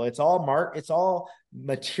spiritual. It's all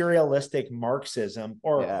materialistic Marxism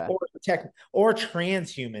or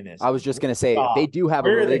transhumanism. I was just gonna say they do have a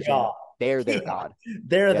religion. They're their god.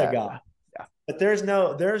 They're the god. But there's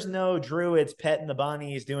no druids petting the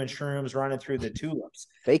bunnies, doing shrooms, running through the tulips.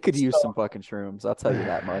 They could use some fucking shrooms. I'll tell you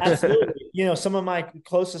that much. Absolutely. Some of my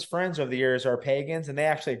closest friends over the years are pagans, and they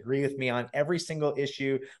actually agree with me on every single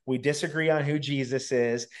issue. We disagree on who Jesus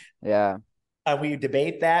is. Yeah. We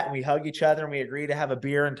debate that, and we hug each other, and we agree to have a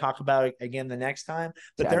beer and talk about it again the next time.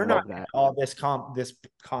 But they're not all this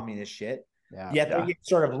communist shit. Yeah. Yet they get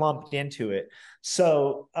sort of lumped into it.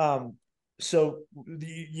 So,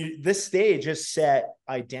 this stage is set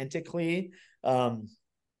identically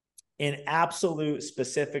in absolute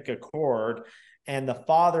specific accord. And the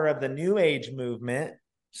father of the New Age movement,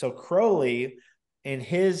 so Crowley,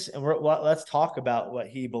 let's talk about what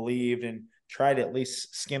he believed and try to at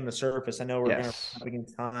least skim the surface. I know we're going to run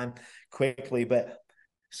against time quickly, but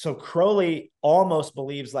so Crowley almost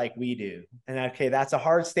believes like we do. And okay, that's a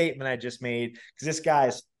hard statement I just made because this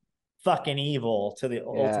guy's fucking evil to the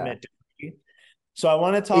ultimate degree. So I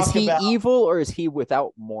want to talk about... Is he evil or is he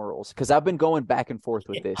without morals? Because I've been going back and forth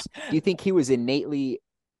with this. Do you think he was innately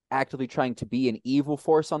actively trying to be an evil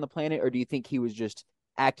force on the planet, or do you think he was just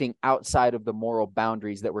acting outside of the moral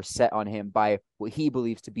boundaries that were set on him by what he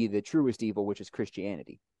believes to be the truest evil, which is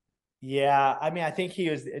Christianity? Yeah, I mean, I think he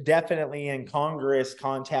was definitely in Congress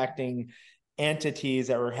contacting entities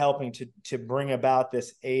that were helping to bring about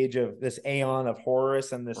this aeon of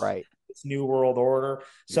Horus and this new world order.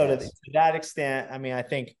 So to that extent, I mean, I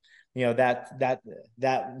think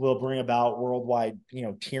that will bring about worldwide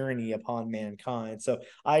tyranny upon mankind. So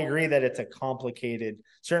I agree that it's a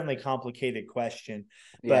certainly complicated question.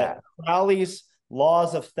 But Crowley's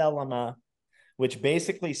laws of Thelema, which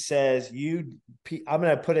basically says I'm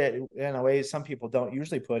going to put it in a way some people don't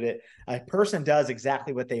usually put it. A person does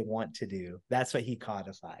exactly what they want to do. That's what he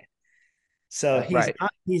codified. So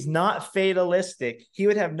he's not fatalistic. He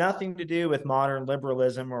would have nothing to do with modern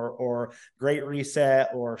liberalism or Great Reset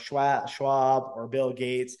or Schwab or Bill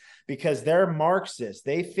Gates, because they're Marxists.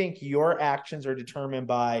 They think your actions are determined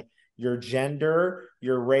by your gender,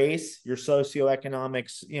 your race, your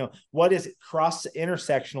socioeconomics. What is cross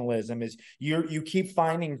intersectionalism is you keep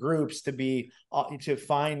finding groups to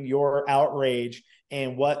find your outrage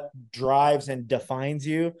and what drives and defines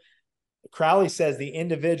you. Crowley says the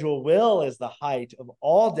individual will is the height of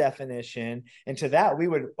all definition. And to that, we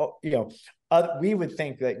would, we would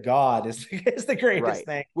think that God is the greatest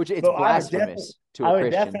thing, which it's blasphemous to a Christian. I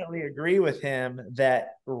would definitely agree with him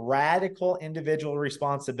that radical individual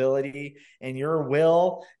responsibility and your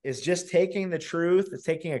will is just taking the truth. It's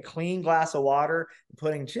taking a clean glass of water and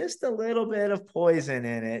putting just a little bit of poison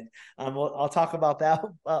in it. I'll talk about that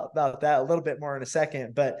a little bit more in a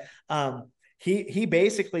second, but he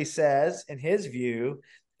basically says, in his view,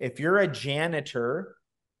 if you're a janitor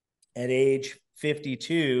at age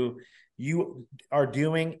 52, you are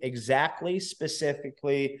doing exactly,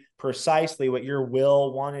 specifically, precisely what your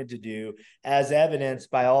will wanted to do, as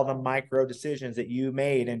evidenced by all the micro decisions that you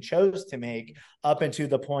made and chose to make up into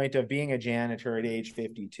the point of being a janitor at age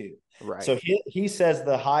 52. Right. So he says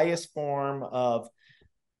the highest form of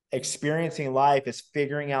experiencing life is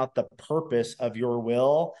figuring out the purpose of your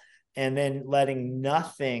will and then letting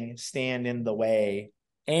nothing stand in the way.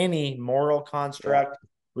 Any moral construct,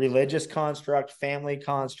 religious construct, family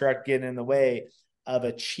construct get in the way of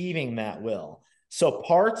achieving that will. So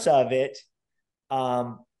parts of it,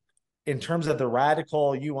 in terms of the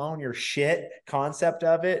radical you own your shit concept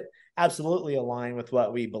of it, absolutely align with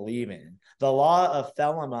what we believe in. The law of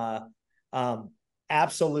Thelema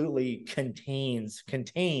absolutely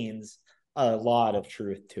contains a lot of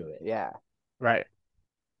truth to it. Yeah. Right.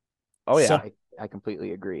 Oh yeah. So, I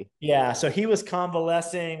completely agree. Yeah, so he was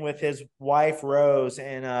convalescing with his wife Rose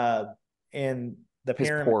in the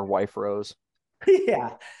pyramid. Poor wife Rose.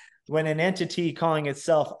 Yeah, when an entity calling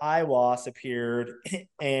itself Iwas appeared,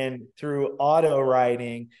 and through auto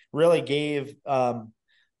writing, really gave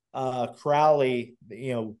Crowley,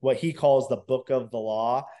 what he calls the Book of the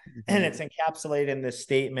Law, and it's encapsulated in this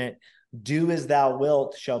statement: "Do as thou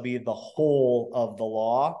wilt shall be the whole of the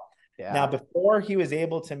law." Yeah. Now, before he was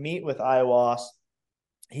able to meet with Iwas,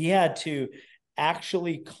 he had to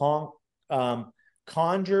actually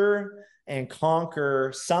conjure and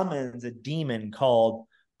summons a demon called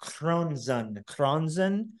Kronzen.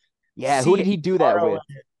 Yeah, who did he do that with?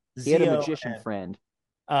 He had a magician friend.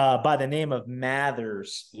 By the name of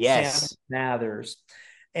Mathers. Yes. Sam Mathers.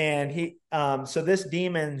 And he, so this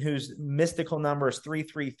demon, whose mystical number is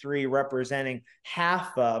 333, representing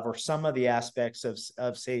half of or some of the aspects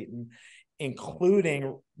of Satan,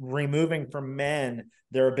 including removing from men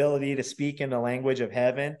their ability to speak in the language of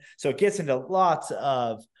heaven. So it gets into lots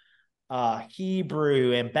of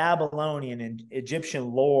Hebrew and Babylonian and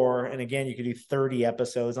Egyptian lore. And again, you could do 30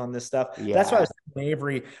 episodes on this stuff. Yeah. That's why I was saying,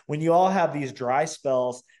 Avery, when you all have these dry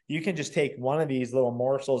spells, you can just take one of these little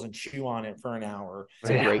morsels and chew on it for an hour.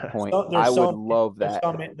 That's a great point. I would love that.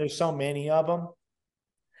 There's so many of them.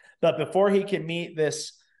 But before he could meet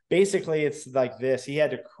this, basically it's like this. He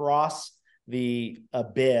had to cross the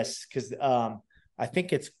abyss, because I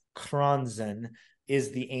think it's Kronzen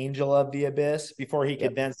is the angel of the abyss, before he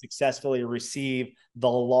could then successfully receive the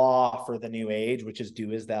law for the new age, which is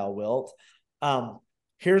do as thou wilt.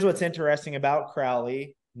 Here's what's interesting about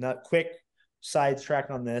Crowley. Not quick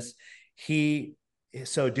sidetrack on this.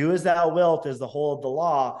 So do as thou wilt is the whole of the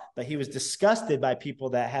law, but he was disgusted by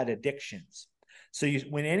people that had addictions. So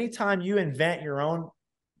anytime you invent your own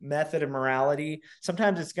method of morality,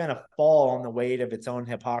 sometimes it's going to fall on the weight of its own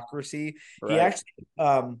hypocrisy. Right. He actually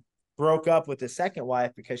broke up with his second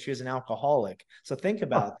wife because she was an alcoholic. So think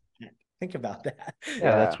about that. Think about that.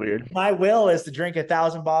 Yeah, that's weird. My will is to drink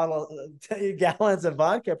 1,000 gallons of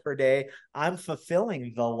vodka per day. I'm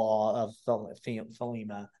fulfilling the law of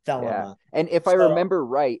Thelema. Yeah. And if I'm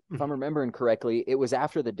remembering correctly, it was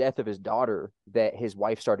after the death of his daughter that his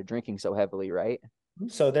wife started drinking so heavily, right?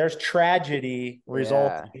 So there's tragedy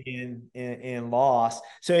resulting in loss.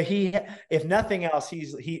 So if nothing else,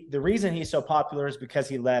 the reason he's so popular is because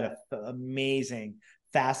he led an amazing,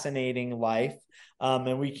 fascinating life.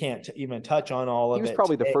 And we can't even touch on all of it. He was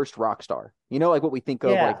probably the first rock star. Like what we think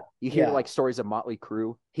of, like you hear like stories of Motley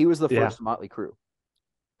Crue. He was the first Motley Crue.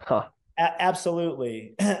 Huh.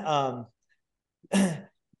 Absolutely. And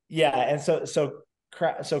so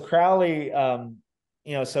Crowley,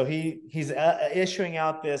 so he's issuing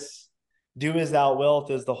out this do as thou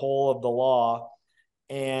wilt is the whole of the law.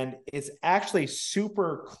 And it's actually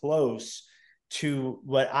super close to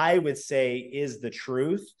what I would say is the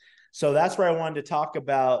truth. So that's where I wanted to talk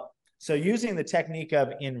about. So using the technique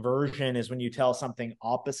of inversion is when you tell something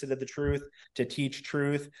opposite of the truth to teach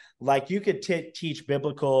truth. Like you could teach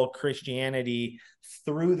biblical Christianity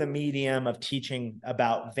through the medium of teaching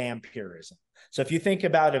about vampirism. So if you think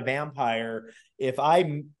about a vampire, if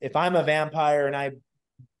I'm a vampire and I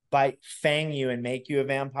fang you and make you a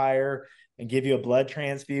vampire and give you a blood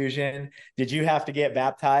transfusion, did you have to get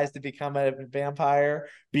baptized to become a vampire?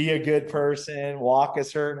 Be a good person, walk a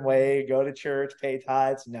certain way, go to church, pay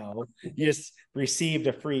tithes? No, you just received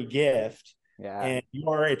a free gift. Yeah. And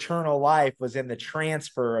your eternal life was in the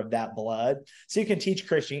transfer of that blood. So you can teach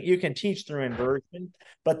you can teach through inversion,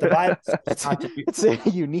 but the Bible says not to do. It's a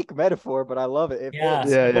unique metaphor, but I love it. It Yeah.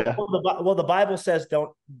 fits. Yeah. Well, the Bible says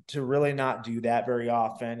don't to really not do that very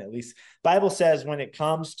often. At least Bible says when it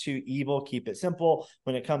comes to evil, keep it simple.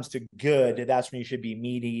 When it comes to good, that's when you should be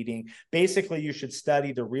meat eating. Basically, you should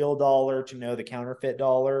study the real dollar to know the counterfeit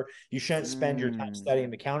dollar. You shouldn't spend your time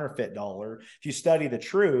studying the counterfeit dollar. If you study the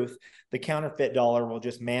truth, the counterfeit dollar will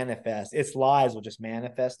just manifest. Its lies will just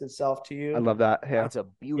manifest itself to you. I love that. Yeah. That's a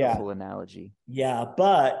beautiful analogy. Yeah,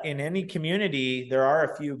 but in any community, there are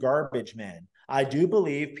a few garbage men. I do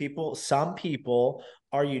believe some people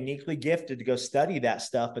are uniquely gifted to go study that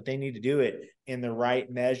stuff, but they need to do it in the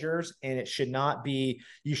right measures. And it should not be,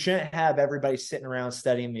 you shouldn't have everybody sitting around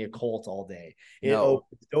studying the occult all day. It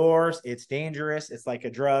opens doors. It's dangerous. It's like a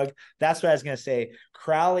drug. That's what I was going to say.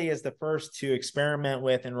 Crowley is the first to experiment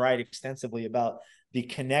with and write extensively about the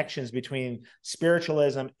connections between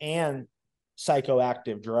spiritualism and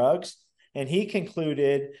psychoactive drugs. And he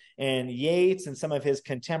concluded, and Yates and some of his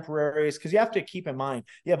contemporaries, because you have to keep in mind,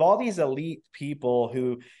 you have all these elite people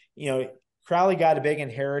who, Crowley got a big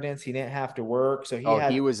inheritance. He didn't have to work. So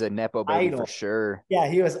he was a Nepo baby for sure. Yeah,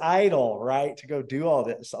 he was idle, right? To go do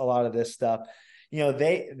a lot of this stuff.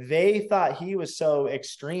 They thought he was so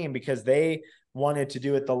extreme because they wanted to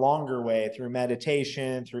do it the longer way through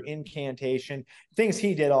meditation, through incantation, things.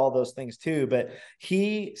 He did all those things too, but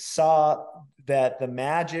he saw that the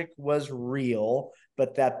magic was real,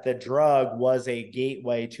 but that the drug was a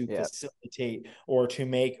gateway to facilitate or to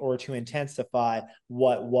make or to intensify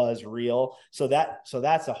what was real. So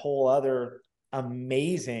that's a whole other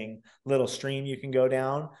amazing little stream you can go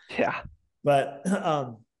down. Yeah. But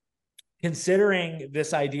considering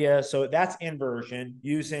this idea, so that's inversion,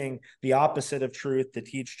 using the opposite of truth to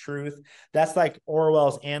teach truth. That's like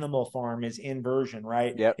Orwell's Animal Farm is inversion,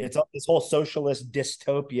 right? Yep. It's this whole socialist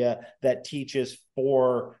dystopia that teaches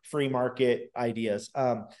for free market ideas.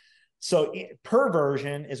 So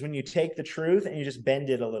perversion is when you take the truth and you just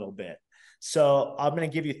bend it a little bit. So I'm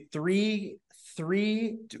going to give you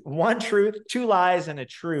one truth, two lies, and a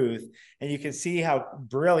truth. And you can see how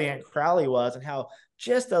brilliant Crowley was and how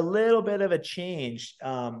just a little bit of a change,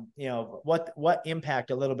 what impact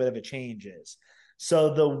a little bit of a change is.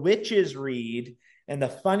 So the witches read, and the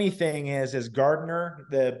funny thing is Gardner,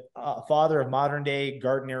 the father of modern day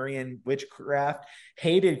Gardnerian witchcraft,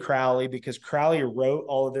 hated Crowley because Crowley wrote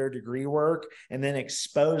all of their degree work and then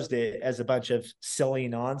exposed it as a bunch of silly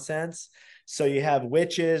nonsense. So you have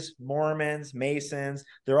witches, Mormons, Masons.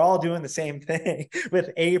 They're all doing the same thing with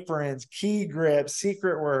aprons, key grips,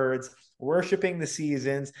 secret words, worshiping the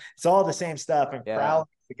seasons. It's all the same stuff. And Crowley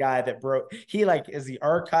is the guy that is the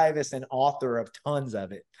archivist and author of tons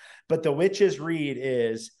of it. But the witches read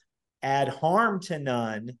is add harm to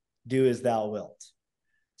none, do as thou wilt.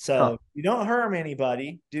 So you don't harm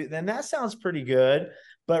anybody, then that sounds pretty good.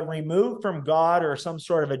 But remove from God or some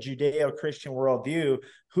sort of a Judeo-Christian worldview,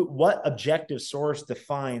 what objective source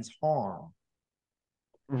defines harm?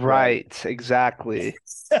 Right, exactly.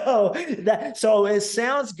 So it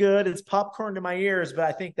sounds good. It's popcorn to my ears, but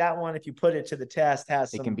I think that one, if you put it to the test,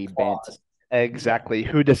 it can be bent. Exactly.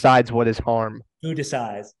 Who decides what is harm? Who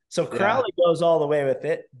decides? So Crowley goes all the way with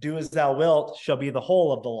it. Do as thou wilt shall be the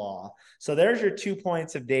whole of the law. So there's your 2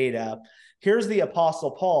 points of data. Here's the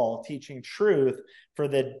Apostle Paul teaching truth for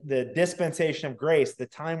the dispensation of grace, the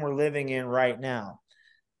time we're living in right now.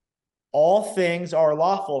 All things are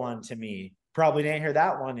lawful unto me. Probably didn't hear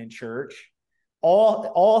that one in church.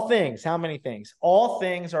 All things. How many things? All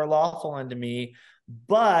things are lawful unto me,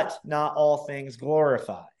 but not all things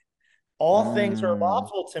glorify. All things are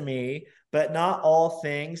lawful to me, but not all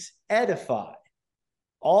things edify.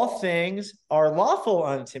 All things are lawful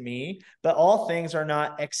unto me, but all things are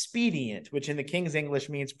not expedient, which in the King's English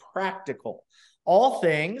means practical. All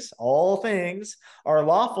things are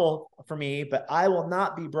lawful for me, but I will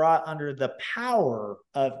not be brought under the power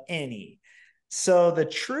of any. So the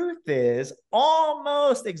truth is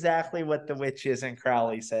almost exactly what the witches and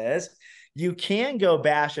Crowley says. You can go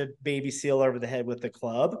bash a baby seal over the head with the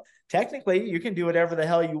club. Technically, you can do whatever the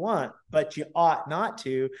hell you want, but you ought not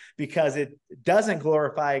to, because it doesn't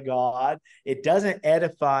glorify God. It doesn't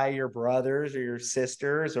edify your brothers or your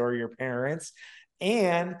sisters or your parents.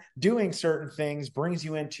 And doing certain things brings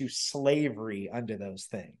you into slavery unto those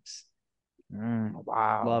things.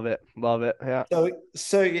 Wow. Love it. Yeah.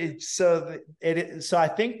 So I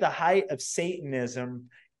think the height of Satanism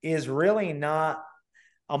is really not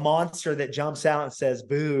a monster that jumps out and says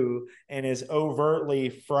boo and is overtly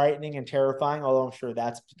frightening and terrifying, although I'm sure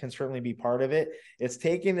that can certainly be part of it. It's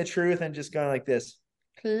taking the truth and just going like this,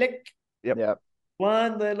 click, Yep.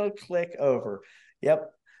 One little click over.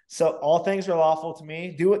 Yep. So all things are lawful to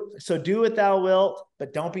me. Do it. So do what thou wilt,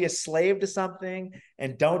 but don't be a slave to something,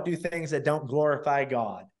 and don't do things that don't glorify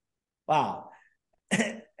God. Wow.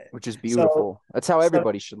 Which is beautiful. That's how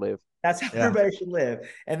everybody should live. That's how everybody should live.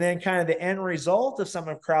 And then kind of the end result of some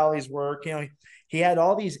of Crowley's work, he had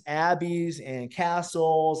all these abbeys and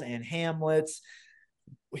castles and hamlets.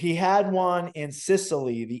 He had one in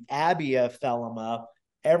Sicily, the Abbey of Thelema.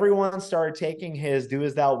 Everyone started taking his do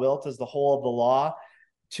as thou wilt as the whole of the law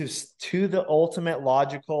to the ultimate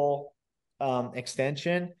logical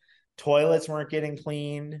extension. Toilets weren't getting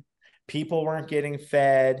cleaned. People weren't getting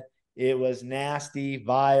fed. It was nasty,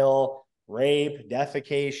 vile, rape,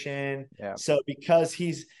 defecation. Yeah. So because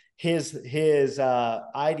his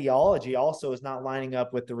ideology also is not lining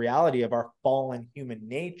up with the reality of our fallen human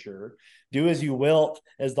nature. Do as you wilt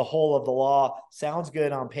as the whole of the law sounds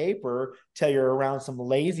good on paper till you're around some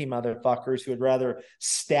lazy motherfuckers who would rather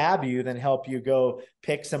stab you than help you go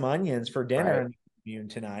pick some onions for dinner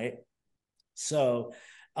tonight. So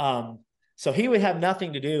he would have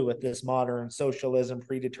nothing to do with this modern socialism,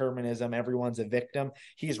 predeterminism, everyone's a victim.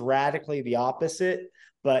 He's radically the opposite,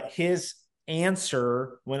 but his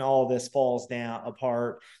answer when all this falls down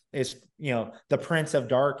apart is, the Prince of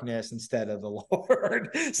Darkness instead of the Lord.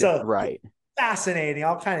 So fascinating.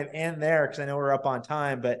 I'll kind of end there because I know we're up on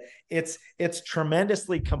time, but it's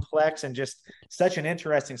tremendously complex and just such an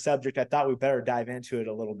interesting subject. I thought we better dive into it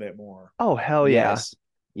a little bit more. Oh, hell yeah.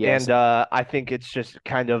 Yes. And I think it's just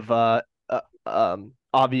kind of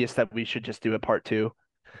obvious that we should just do a part 2.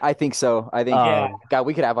 I think so. I think, God,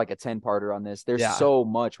 we could have like a 10-parter on this. There's so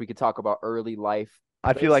much we could talk about early life.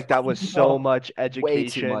 I feel like that was so much education way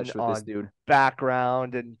too much with on this dude.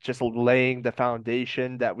 Background and just laying the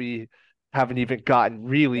foundation that we haven't even gotten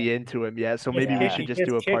really into him yet. So maybe we should just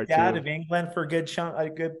do a part 2. Out of England for a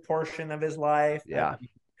good portion of his life. Yeah.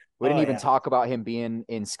 We didn't even talk about him being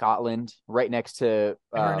in Scotland, right next to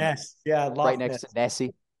right next to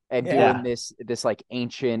Nessie, and doing this like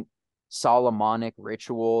ancient Solomonic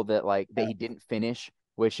ritual that he didn't finish,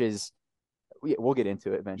 which is, we'll get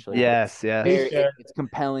into it eventually. Yes. It's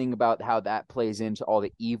compelling about how that plays into all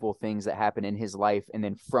the evil things that happen in his life, and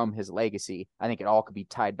then from his legacy. I think it all could be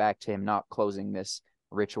tied back to him not closing this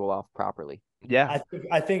ritual off properly. Yeah,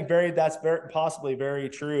 I think that's possibly very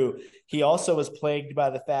true. He also was plagued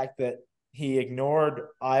by the fact that he ignored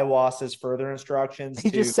Aiwass's further instructions.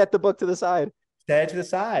 He just set the book to the side. Set it to the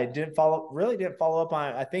side. Didn't follow up on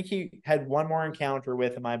it. I think he had one more encounter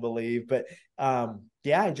with him, I believe, but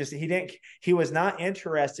he was not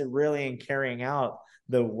interested really in carrying out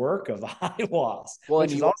the work of Aiwass,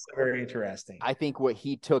 which is also very interesting. I think what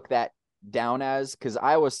he took that down as, because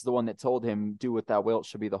I was the one that told him, do what thou wilt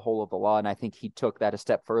should be the whole of the law, and I think he took that a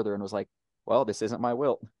step further and was like, well, this isn't my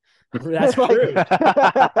wilt. That's true.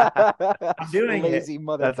 I'm doing lazy it.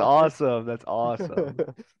 Mother. That's awesome.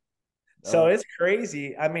 So it's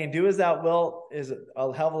crazy. I mean, do as thou wilt is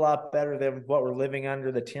a hell of a lot better than what we're living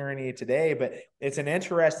under the tyranny today. But it's an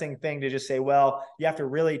interesting thing to just say, well, you have to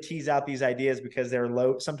really tease out these ideas because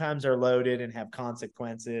sometimes they're loaded and have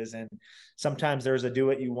consequences. And sometimes there's a do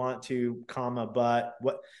what you want to, but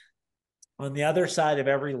what on the other side of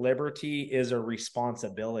every liberty is a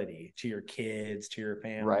responsibility to your kids, to your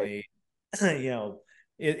family,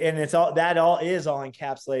 and it's all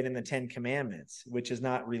encapsulated in the 10 Commandments, which is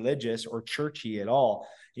not religious or churchy at all.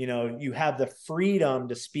 You have the freedom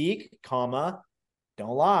to speak, don't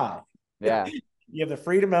lie. Yeah. You have the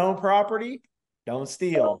freedom to own property, don't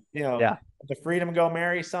steal. The freedom to go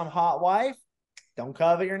marry some hot wife, don't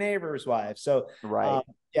covet your neighbor's wife. So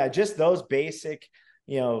just those basic,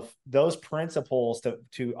 those principles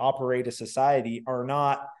to operate a society are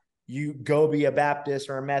not, you go be a Baptist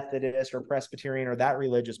or a Methodist or Presbyterian or that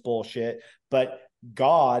religious bullshit. But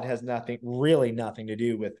God has nothing to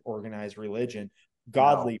do with organized religion.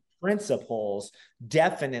 Godly principles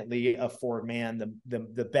definitely afford man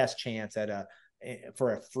the best chance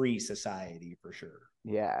for a free society, for sure.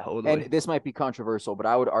 Yeah. Totally. And this might be controversial, but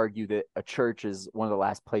I would argue that a church is one of the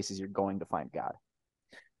last places you're going to find God.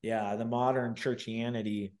 Yeah. The modern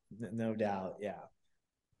churchianity, no doubt. Yeah.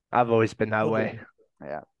 I've always been that way.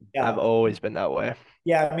 Yeah. I've always been that way.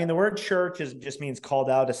 Yeah. I mean, the word church just means called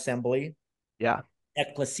out assembly. Yeah.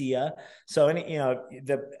 Ecclesia. So,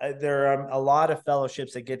 there are a lot of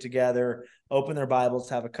fellowships that get together, open their Bibles,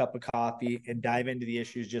 have a cup of coffee, and dive into the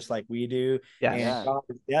issues just like we do. Yeah. And God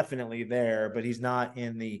is definitely there, but he's not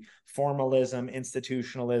in the formalism,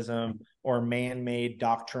 institutionalism, or man-made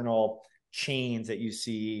doctrinal chains that you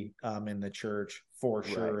see in the church, for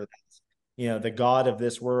sure. Right. The God of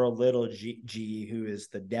this world, little g, who is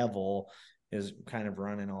the devil, is kind of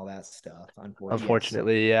running all that stuff.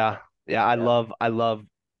 Unfortunately, yeah. I love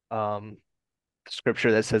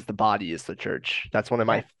scripture that says the body is the church. That's one of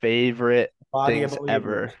my favorite Body of things believers.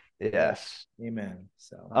 ever. Yes. Yeah. Amen.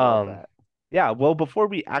 So I love that. Yeah, well, before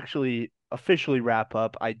we actually officially wrap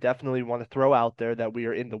up, I definitely want to throw out there that we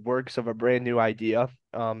are in the works of a brand new idea.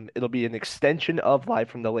 It'll be an extension of Live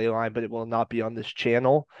from the Ley Line, but it will not be on this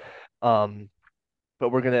channel. But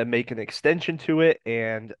we're gonna make an extension to it,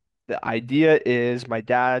 and the idea is my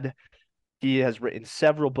dad, he has written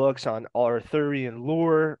several books on Arthurian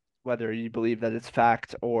lore, whether you believe that it's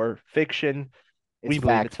fact or fiction. We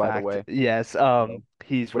believe fact, it's by fact. the way. Yes.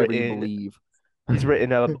 He's Whatever you written believe. he's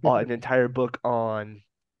written an entire book on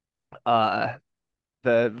uh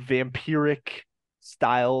the vampiric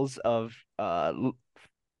styles of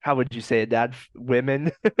how would you say it, Dad?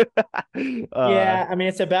 Women. yeah, I mean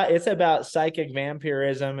it's about psychic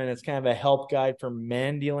vampirism, and it's kind of a help guide for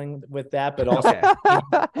men dealing with that, but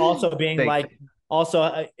also being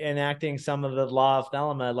also enacting some of the law of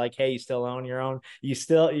Thelema, like, hey, you still own your own,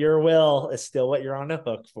 your will is still what you're on the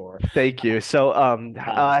hook for. Thank you. So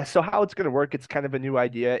so how it's gonna work, it's kind of a new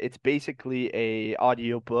idea. It's basically a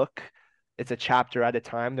audio book. It's a chapter at a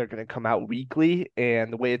time. They're going to come out weekly.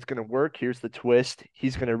 And the way it's going to work, here's the twist.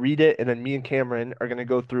 He's going to read it, and then me and Cameron are going to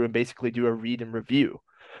go through and basically do a read and review.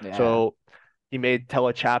 Yeah. So he may tell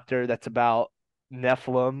a chapter that's about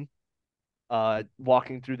Nephilim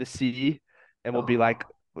walking through the sea, and we'll be like,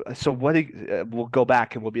 so what we'll go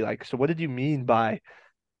back and we'll be like, so what did you mean by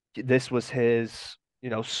this was his,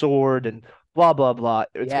 sword and blah, blah, blah.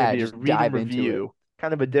 It's going to be a read and review.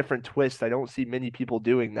 Kind of a different twist. I don't see many people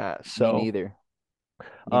doing that. So me neither.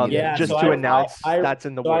 Just to announce that's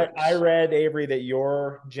in the works. I read, Avery, that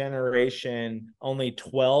your generation only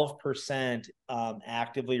 12%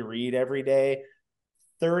 actively read every day.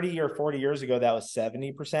 30 or 40 years ago, that was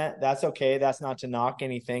 70%. That's okay. That's not to knock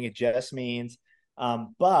anything. It just means,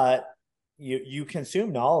 but you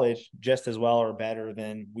consume knowledge just as well or better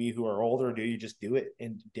than we who are older do. You just do it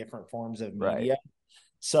in different forms of media. Right.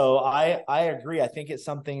 So I agree. I think it's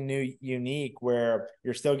something new, unique, where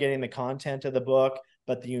you're still getting the content of the book,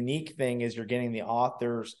 but the unique thing is you're getting the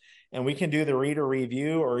authors, and we can do the reader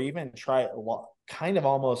review or even try kind of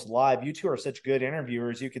almost live. You two are such good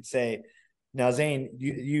interviewers. You could say, now, Zane,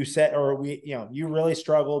 you said, or you really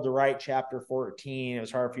struggled to write chapter 14. It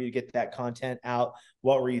was hard for you to get that content out.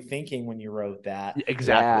 What were you thinking when you wrote that?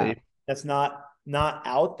 Exactly. Yeah. That's not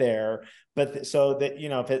out there, but so that,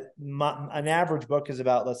 if an average book is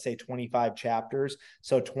about, let's say 25 chapters.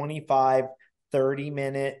 So 25,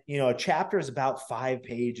 30-minute, a chapter is about 5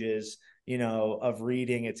 pages, of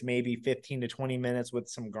reading. It's maybe 15 to 20 minutes with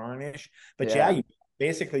some garnish, but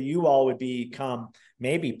basically you all would become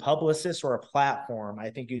maybe publicists or a platform. I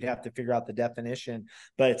think you'd have to figure out the definition,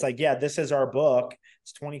 but it's like, this is our book.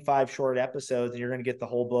 It's 25 short episodes, and you're going to get the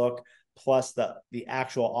whole book plus the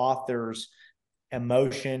actual author's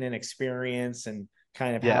emotion and experience and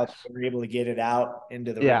kind of how they were able to get it out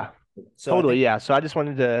into the So totally. So I just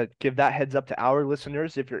wanted to give that heads up to our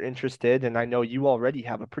listeners if you're interested. And I know you already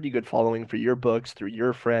have a pretty good following for your books through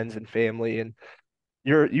your friends and family, and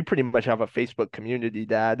you pretty much have a Facebook community,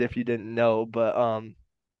 Dad, if you didn't know, but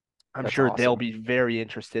I'm sure awesome. They'll be very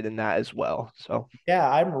interested in that as well. So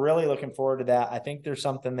I'm really looking forward to that. I think there's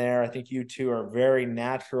something there. I think you two are very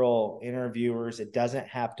natural interviewers. It doesn't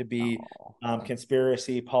have to be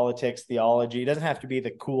conspiracy, politics, theology. It doesn't have to be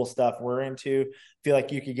the cool stuff we're into. I feel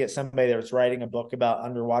like you could get somebody that's writing a book about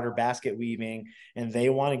underwater basket weaving, and they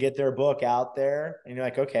want to get their book out there, and you're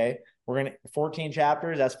like, okay, we're going to 14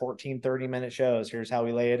 chapters. That's 14 30-minute shows. Here's how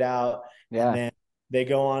we lay it out. Yeah. And then they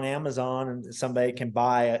go on Amazon, and somebody can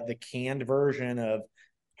buy the canned version of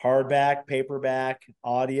hardback, paperback,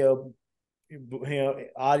 audio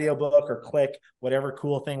book, or click whatever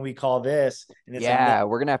cool thing we call this. And it's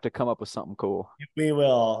we're gonna have to come up with something cool. We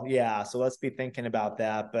will. Yeah. So let's be thinking about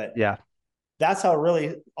that. But that's how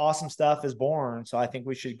really awesome stuff is born. So I think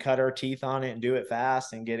we should cut our teeth on it and do it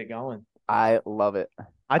fast and get it going. I love it.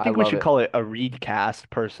 I think we should call it a readcast,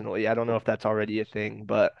 personally. I don't know if that's already a thing,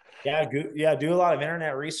 but do a lot of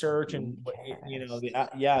internet research, and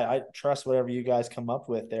I trust whatever you guys come up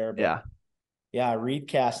with there. But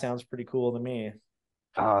readcast sounds pretty cool to me.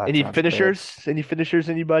 Any finishers? Great. Any finishers?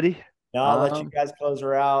 Anybody? No, I'll let you guys close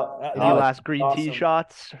her out. Any last green tea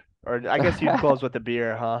shots? Or I guess you close with the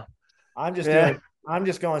beer, huh? I'm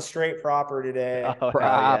just going straight proper today.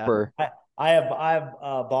 Proper. I have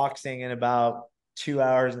boxing in about 2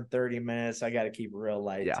 hours and 30 minutes. I got to keep real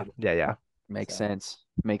light. Yeah. Makes sense.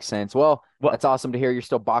 Well, that's awesome to hear you're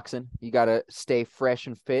still boxing. You got to stay fresh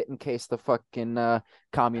and fit in case the fucking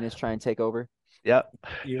communists try and take over. Yep.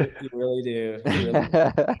 You really do. You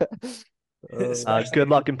really do. Good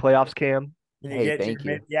luck in playoffs, Cam. When you Hey, get to thank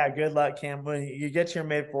your you. yeah, good luck, Cam. When you get to your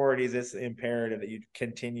mid 40s, it's imperative that you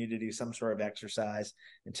continue to do some sort of exercise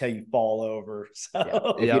until you fall over.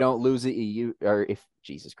 So Yeah. If you don't lose it, or if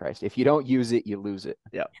Jesus Christ, if you don't use it, you lose it.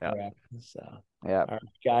 Yeah. So yeah, all right,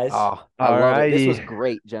 guys. Oh, I love it. This was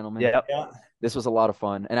great, gentlemen. Yep. Yeah. This was a lot of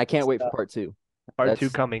fun, and I can't wait for part 2. Part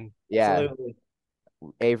 2 coming. Yeah. Absolutely.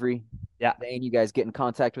 Avery. Yeah. Zane, you guys get in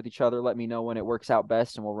contact with each other. Let me know when it works out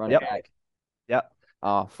best, and we'll run it back. Yep.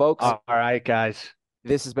 Folks. All right, guys.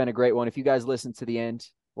 This has been a great one. If you guys listen to the end,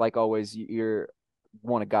 like always, you're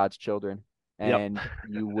one of God's children, and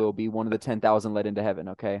you will be one of the 10,000 led into heaven.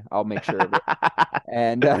 Okay, I'll make sure of it.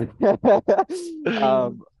 And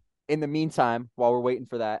in the meantime, while we're waiting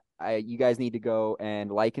for that, you guys need to go and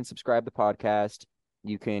like and subscribe to the podcast.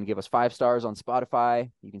 You can give us 5 stars on Spotify.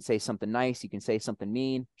 You can say something nice. You can say something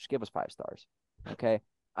mean. Just give us 5 stars. Okay,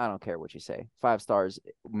 I don't care what you say. 5 stars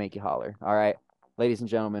will make you holler. All right. Ladies and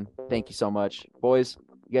gentlemen, thank you so much. Boys,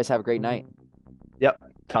 you guys have a great night. Yep.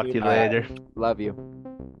 Talk to you later. Love you.